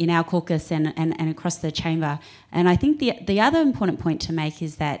caucus and across the chamber. And I think the other important point to make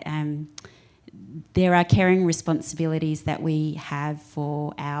is that there are caring responsibilities that we have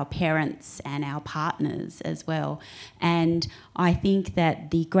for our parents and our partners as well. And I think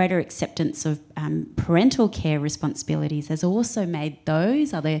that the greater acceptance of parental care responsibilities has also made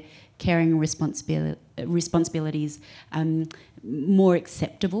those other caring responsibilities more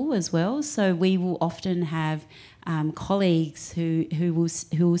acceptable as well. So we will often have colleagues who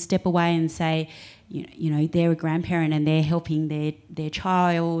will step away and say, they're a grandparent and they're helping their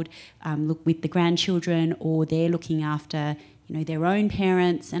child look with the grandchildren, or they're looking after their own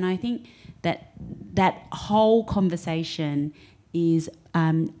parents. And I think that whole conversation is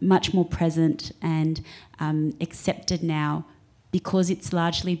much more present and accepted now, because it's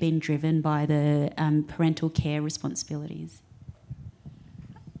largely been driven by the parental care responsibilities.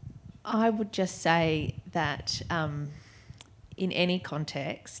 I would just say that in any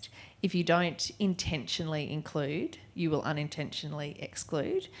context, if you don't intentionally include, you will unintentionally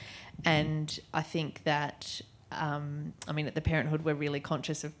exclude. And I think that, at the Parenthood, we're really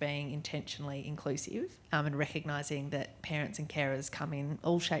conscious of being intentionally inclusive and recognising that parents and carers come in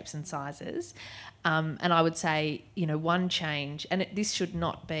all shapes and sizes. And I would say, one change, and this should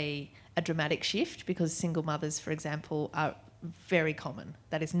not be a dramatic shift, because single mothers, for example, are very common.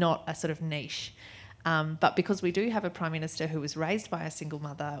 That is not a sort of niche. But because we do have a Prime Minister who was raised by a single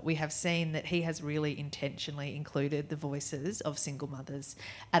mother, we have seen that he has really intentionally included the voices of single mothers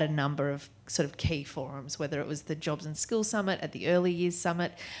at a number of sort of key forums, whether it was the Jobs and Skills Summit, at the Early Years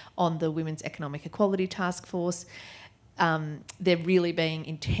Summit, on the Women's Economic Equality Task Force. They're really being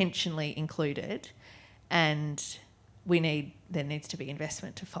intentionally included, and there needs to be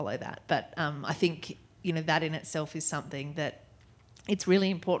investment to follow that. But I think, that in itself is something that it's really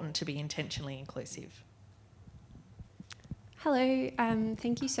important to be intentionally inclusive. Hello,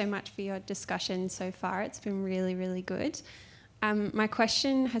 thank you so much for your discussion so far. It's been really, really good. My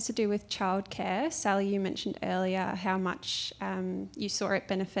question has to do with childcare. Sally, you mentioned earlier how much you saw it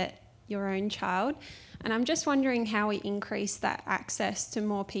benefit your own child. And I'm just wondering how we increase that access to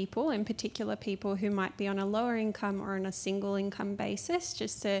more people, in particular people who might be on a lower income or on a single income basis,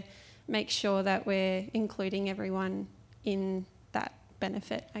 just to make sure that we're including everyone in that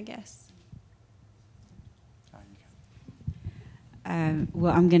benefit, I guess.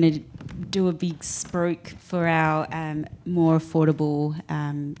 Well, I'm going to do a big spruik for our more affordable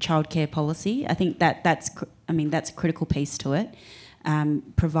childcare policy. I think that's a critical piece to it.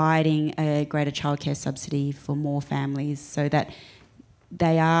 providing a greater childcare subsidy for more families so that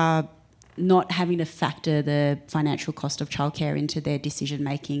they are not having to factor the financial cost of childcare into their decision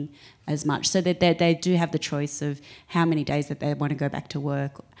making as much, so that they do have the choice of how many days that they want to go back to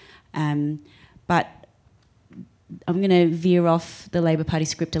work. But I'm going to veer off the Labor Party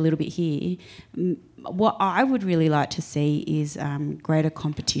script a little bit here. What I would really like to see is greater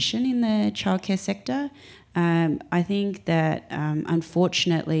competition in the childcare sector. I think that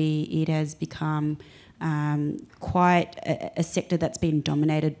unfortunately it has become quite a sector that's been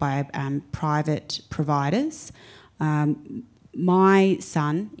dominated by private providers. My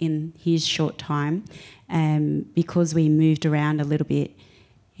son, in his short time, because we moved around a little bit,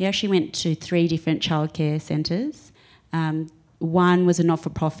 he actually went to 3 different childcare centres. One was a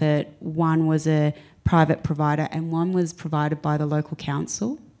not-for-profit, one was a private provider, and one was provided by the local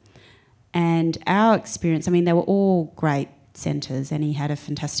council. And our experience, I mean, they were all great centres and he had a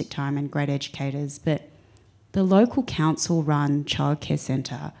fantastic time and great educators, but the local council-run childcare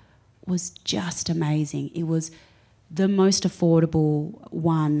centre was just amazing. It was the most affordable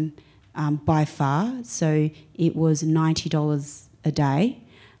one by far. So it was $90 a day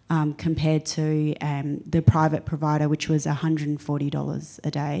compared to the private provider, which was $140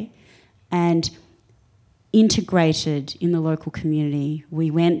 a day. And integrated in the local community.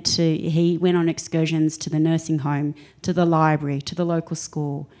 He went on excursions to the nursing home, to the library, to the local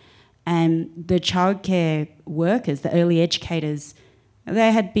school. And the childcare workers, the early educators,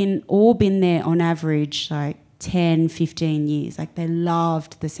 they had all been there on average like 10, 15 years. Like they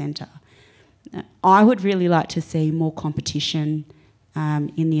loved the centre. I would really like to see more competition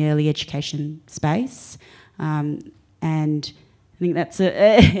in the early education space. And I think that's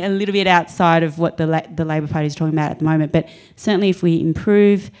a little bit outside of what the Labor Party is talking about at the moment. But certainly if we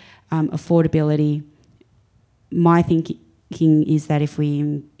improve affordability, my thinking is that if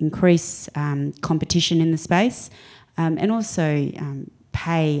we increase competition in the space and also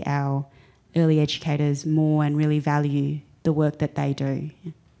pay our early educators more and really value the work that they do.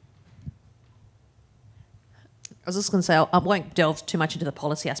 I was just going to say, I won't delve too much into the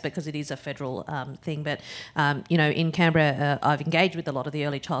policy aspect because it is a federal thing, but, in Canberra, I've engaged with a lot of the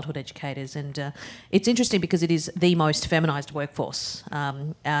early childhood educators, and it's interesting because it is the most feminised workforce,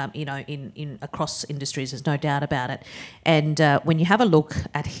 in across industries, there's no doubt about it. And when you have a look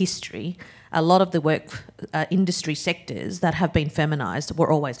at history, a lot of the work industry sectors that have been feminised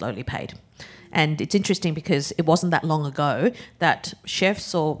were always lowly paid. And it's interesting because it wasn't that long ago that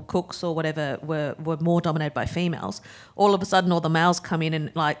chefs or cooks or whatever were more dominated by females. All of a sudden, all the males come in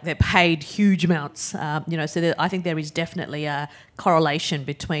and they're paid huge amounts. So I think there is definitely a correlation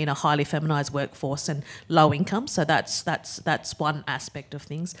between a highly feminised workforce and low income. So that's one aspect of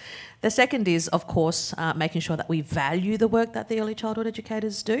things. The second is, of course, making sure that we value the work that the early childhood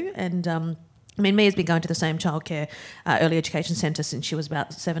educators do. And Mia's been going to the same childcare early education centre since she was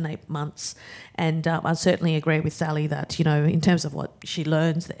about 7-8 months, and I certainly agree with Sally that, in terms of what she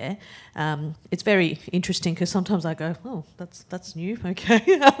learns there, it's very interesting because sometimes I go, oh, that's new, okay,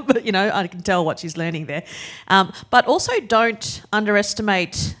 but I can tell what she's learning there. But also don't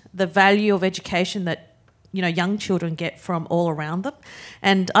underestimate the value of education that young children get from all around them.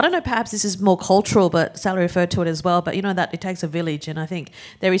 And I don't know, perhaps this is more cultural, but Sally referred to it as well, but that it takes a village, and I think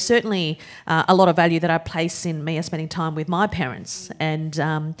there is certainly a lot of value that I place in Mia spending time with my parents. And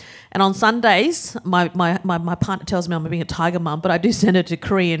on Sundays, my partner tells me I'm being a tiger mum, but I do send her to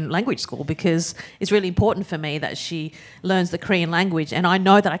Korean language school because it's really important for me that she learns the Korean language, and I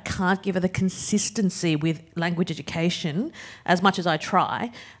know that I can't give her the consistency with language education as much as I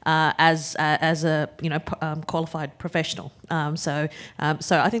try as a qualified professional. So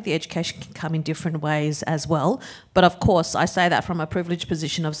I think the education can come in different ways as well. But of course, I say that from a privileged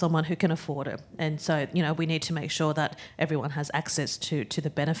position of someone who can afford it. And so, we need to make sure that everyone has access to the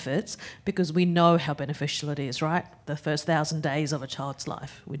benefits because we know how beneficial it is, right? The first 1,000 days of a child's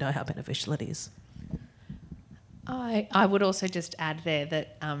life, we know how beneficial it is. I would also just add there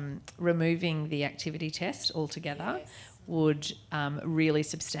that removing the activity test altogether would really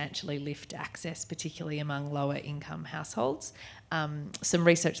substantially lift access, particularly among lower income households. Some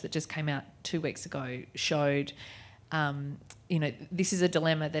research that just came out 2 weeks ago showed, this is a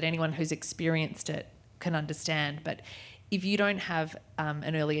dilemma that anyone who's experienced it can understand, but if you don't have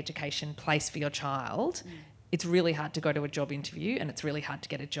an early education place for your child, it's really hard to go to a job interview and it's really hard to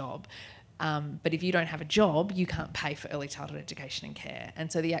get a job. But if you don't have a job, you can't pay for early childhood education and care.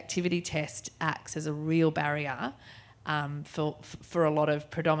 And so the activity test acts as a real barrier for a lot of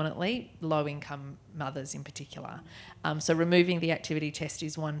predominantly low-income mothers in particular. So removing the activity test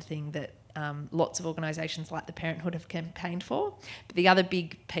is one thing that lots of organisations like the Parenthood have campaigned for. But the other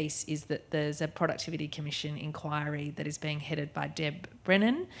big piece is that there's a Productivity Commission inquiry that is being headed by Deb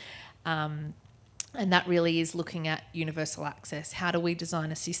Brennan. And that really is looking at universal access. How do we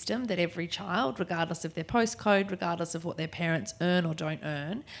design a system that every child, regardless of their postcode, regardless of what their parents earn or don't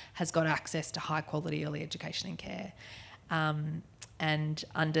earn, has got access to high quality early education and care? And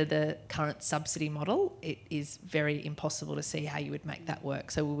under the current subsidy model, it is very impossible to see how you would make that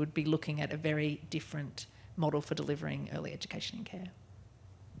work. So we would be looking at a very different model for delivering early education and care.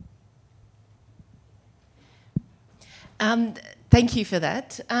 Thank you for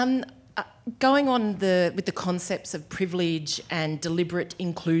that. Going on with the concepts of privilege and deliberate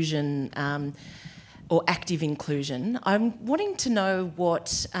inclusion or active inclusion, I'm wanting to know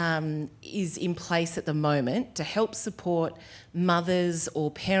what is in place at the moment to help support mothers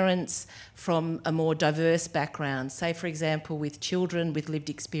or parents from a more diverse background, say for example with children with lived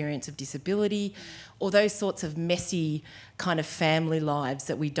experience of disability, or those sorts of messy kind of family lives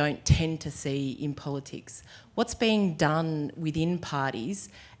that we don't tend to see in politics. What's being done within parties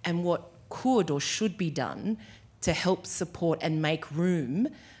and what could or should be done to help support and make room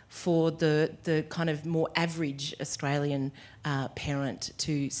for the kind of more average Australian parent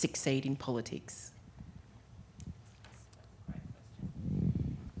to succeed in politics?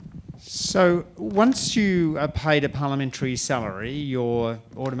 So once you are paid a parliamentary salary, you're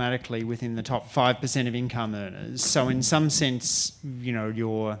automatically within the top 5% of income earners. So in some sense, you know,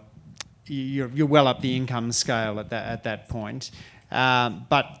 you're well up the income scale at that point.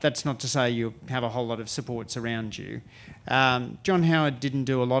 But that's not to say you have a whole lot of supports around you. John Howard didn't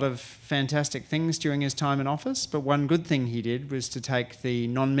do a lot of fantastic things during his time in office, but one good thing he did was to take the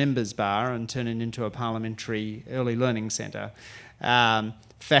non-members bar and turn it into a parliamentary early learning centre.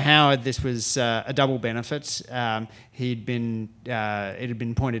 For Howard, this was a double benefit. It had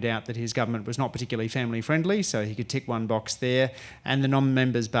been pointed out that his government was not particularly family friendly, so he could tick one box there. And the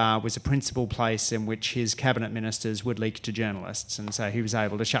non-members bar was a principal place in which his cabinet ministers would leak to journalists, and so he was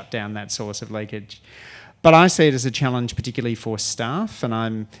able to shut down that source of leakage. But I see it as a challenge, particularly for staff,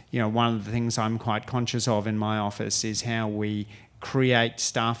 and one of the things I'm quite conscious of in my office is how we create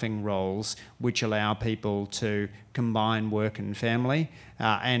staffing roles which allow people to combine work and family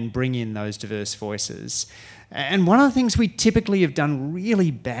and bring in those diverse voices. And one of the things we typically have done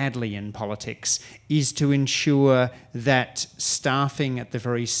really badly in politics is to ensure that staffing at the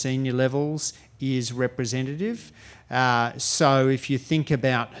very senior levels is representative. So if you think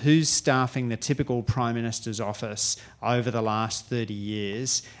about who's staffing the typical Prime Minister's office over the last 30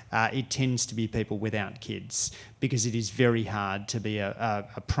 years, it tends to be people without kids, because it is very hard to be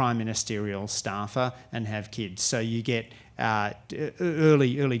a prime ministerial staffer and have kids. So you get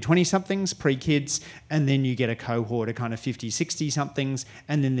early 20-somethings, pre-kids, and then you get a cohort of kind of 50, 60-somethings,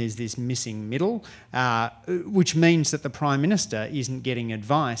 and then there's this missing middle, which means that the Prime Minister isn't getting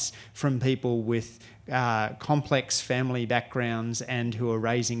advice from people with complex family backgrounds and who are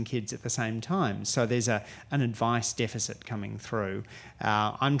raising kids at the same time. So there's an advice deficit coming through.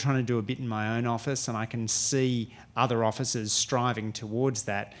 I'm trying to do a bit in my own office, and I can see other offices striving towards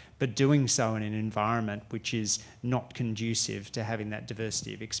that, but doing so in an environment which is not conducive to having that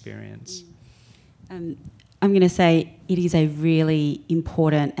diversity of experience. I'm going to say it is a really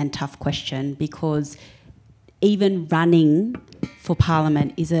important and tough question, because even running for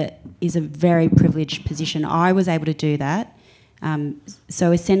Parliament is a very privileged position. I was able to do that.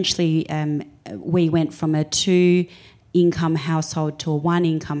 So essentially, we went from a 2-income household to a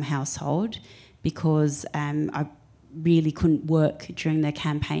 1-income household because I really couldn't work during the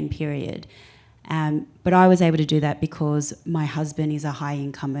campaign period. But I was able to do that because my husband is a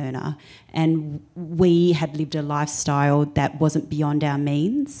high-income earner, and we had lived a lifestyle that wasn't beyond our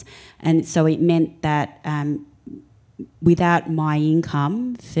means. And so it meant that without my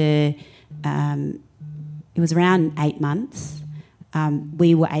income for it was around 8 months,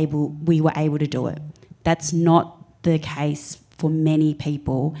 we were able to do it. That's not the case for many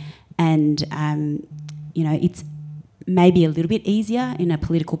people, and it's maybe a little bit easier in a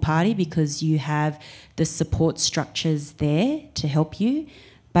political party because you have the support structures there to help you.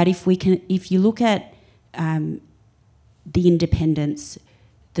 But if you look at the independents,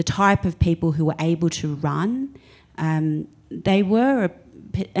 the type of people who were able to run, they were,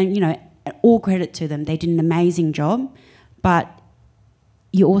 all credit to them. They did an amazing job, but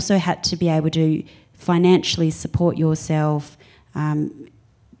you also had to be able to financially support yourself,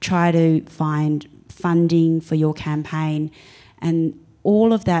 try to find funding for your campaign, and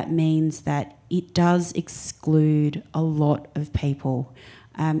all of that means that it does exclude a lot of people.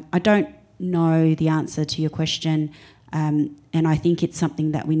 I don't know the answer to your question, and I think it's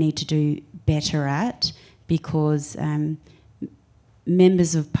something that we need to do better at, because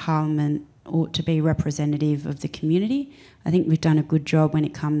members of Parliament ought to be representative of the community. I think we've done a good job when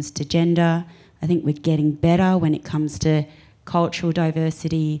it comes to gender. I think we're getting better when it comes to cultural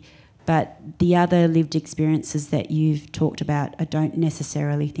diversity. But the other lived experiences that you've talked about, I don't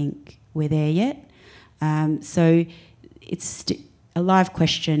necessarily think we're there yet. So it's a live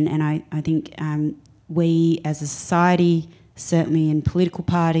question, and I think we as a society, certainly in political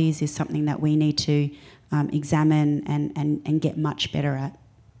parties, is something that we need to examine and get much better at.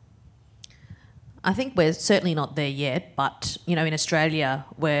 I think we're certainly not there yet, but in Australia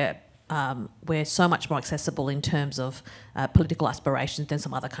we're so much more accessible in terms of political aspirations than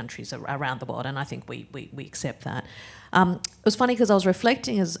some other countries around the world, and I think we accept that. It was funny because I was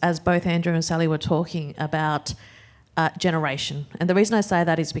reflecting as both Andrew and Sally were talking about generation, and the reason I say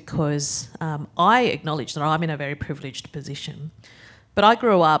that is because I acknowledge that I'm in a very privileged position, but I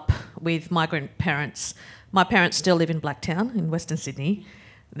grew up with migrant parents. My parents still live in Blacktown in Western Sydney.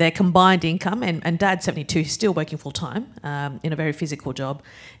 Their combined income, and Dad's 72, he's still working full time in a very physical job,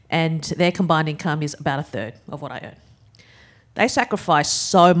 and their combined income is about a third of what I earn. They sacrificed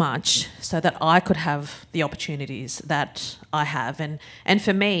so much so that I could have the opportunities that I have. And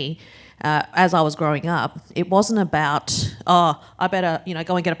for me, as I was growing up, it wasn't about, I better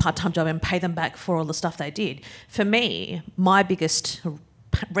go and get a part-time job and pay them back for all the stuff they did. For me, my biggest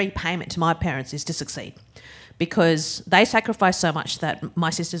repayment to my parents is to succeed, because they sacrificed so much that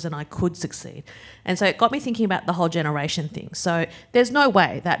my sisters and I could succeed. And so it got me thinking about the whole generation thing. So there's no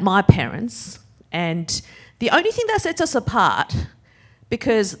way that my parents, and the only thing that sets us apart,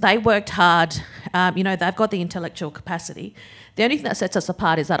 because they worked hard, they've got the intellectual capacity, the only thing that sets us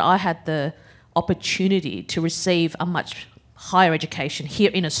apart is that I had the opportunity to receive a much higher education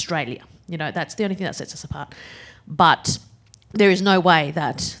here in Australia. That's the only thing that sets us apart. But there is no way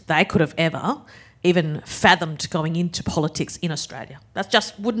that they could have ever even fathomed going into politics in Australia. That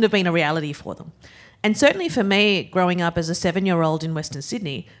just wouldn't have been a reality for them. And certainly for me, growing up as a 7-year-old in Western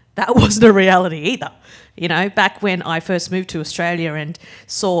Sydney, that wasn't a reality either. Back when I first moved to Australia and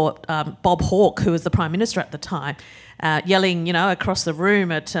saw Bob Hawke, who was the Prime Minister at the time, yelling, across the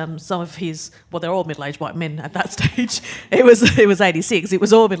room at some of his, well, they're all middle-aged white men at that stage. It was 86. It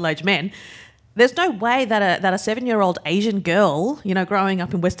was all middle-aged men. There's no way that a 7-year-old Asian girl, growing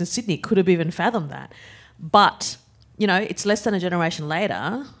up in Western Sydney could have even fathomed that. But, it's less than a generation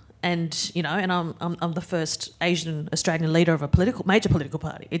later, and I'm the first Asian Australian leader of a major political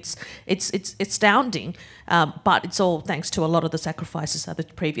party. It's astounding, but it's all thanks to a lot of the sacrifices that the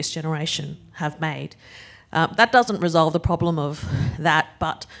previous generation have made. That doesn't resolve the problem of that,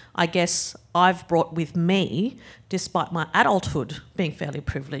 but I guess I've brought with me, despite my adulthood being fairly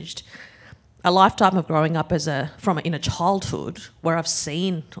privileged, a lifetime of growing up in a childhood where I've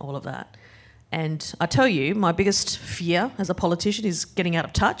seen all of that. And I tell you, my biggest fear as a politician is getting out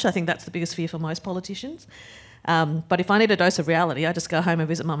of touch. I think that's the biggest fear for most politicians. But if I need a dose of reality, I just go home and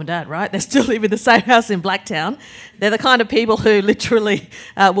visit mum and dad, right? They still live in the same house in Blacktown. They're the kind of people who literally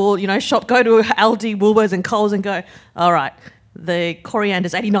will, go to Aldi, Woolworths and Coles and go, all right, the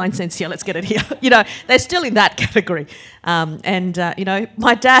coriander's 89 cents here, let's get it here. They're still in that category.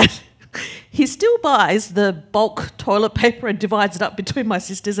 My dad, he still buys the bulk toilet paper and divides it up between my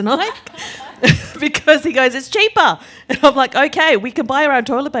sisters and I because he goes, it's cheaper. And I'm like, okay, we can buy our own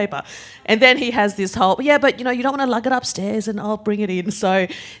toilet paper. And then he has this whole, but you don't want to lug it upstairs and I'll bring it in. So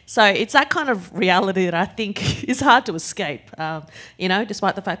it's that kind of reality that I think is hard to escape,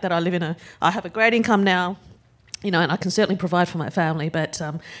 despite the fact that I have a great income now, and I can certainly provide for my family. But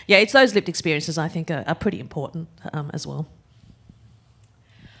it's those lived experiences I think are pretty important as well.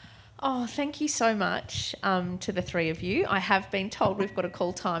 Oh, thank you so much to the three of you. I have been told we've got a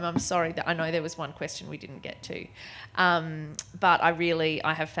call time. I'm sorry that I know there was one question we didn't get to. But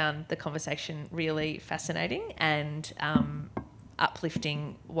I have found the conversation really fascinating and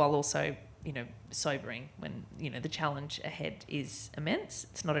uplifting, while also, sobering when, the challenge ahead is immense.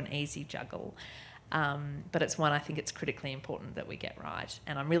 It's not an easy juggle. But it's one I think it's critically important that we get right.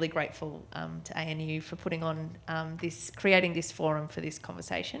 And I'm really grateful to ANU for putting on creating this forum for this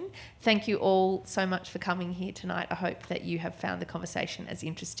conversation. Thank you all so much for coming here tonight. I hope that you have found the conversation as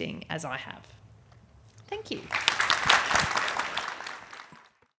interesting as I have. Thank you.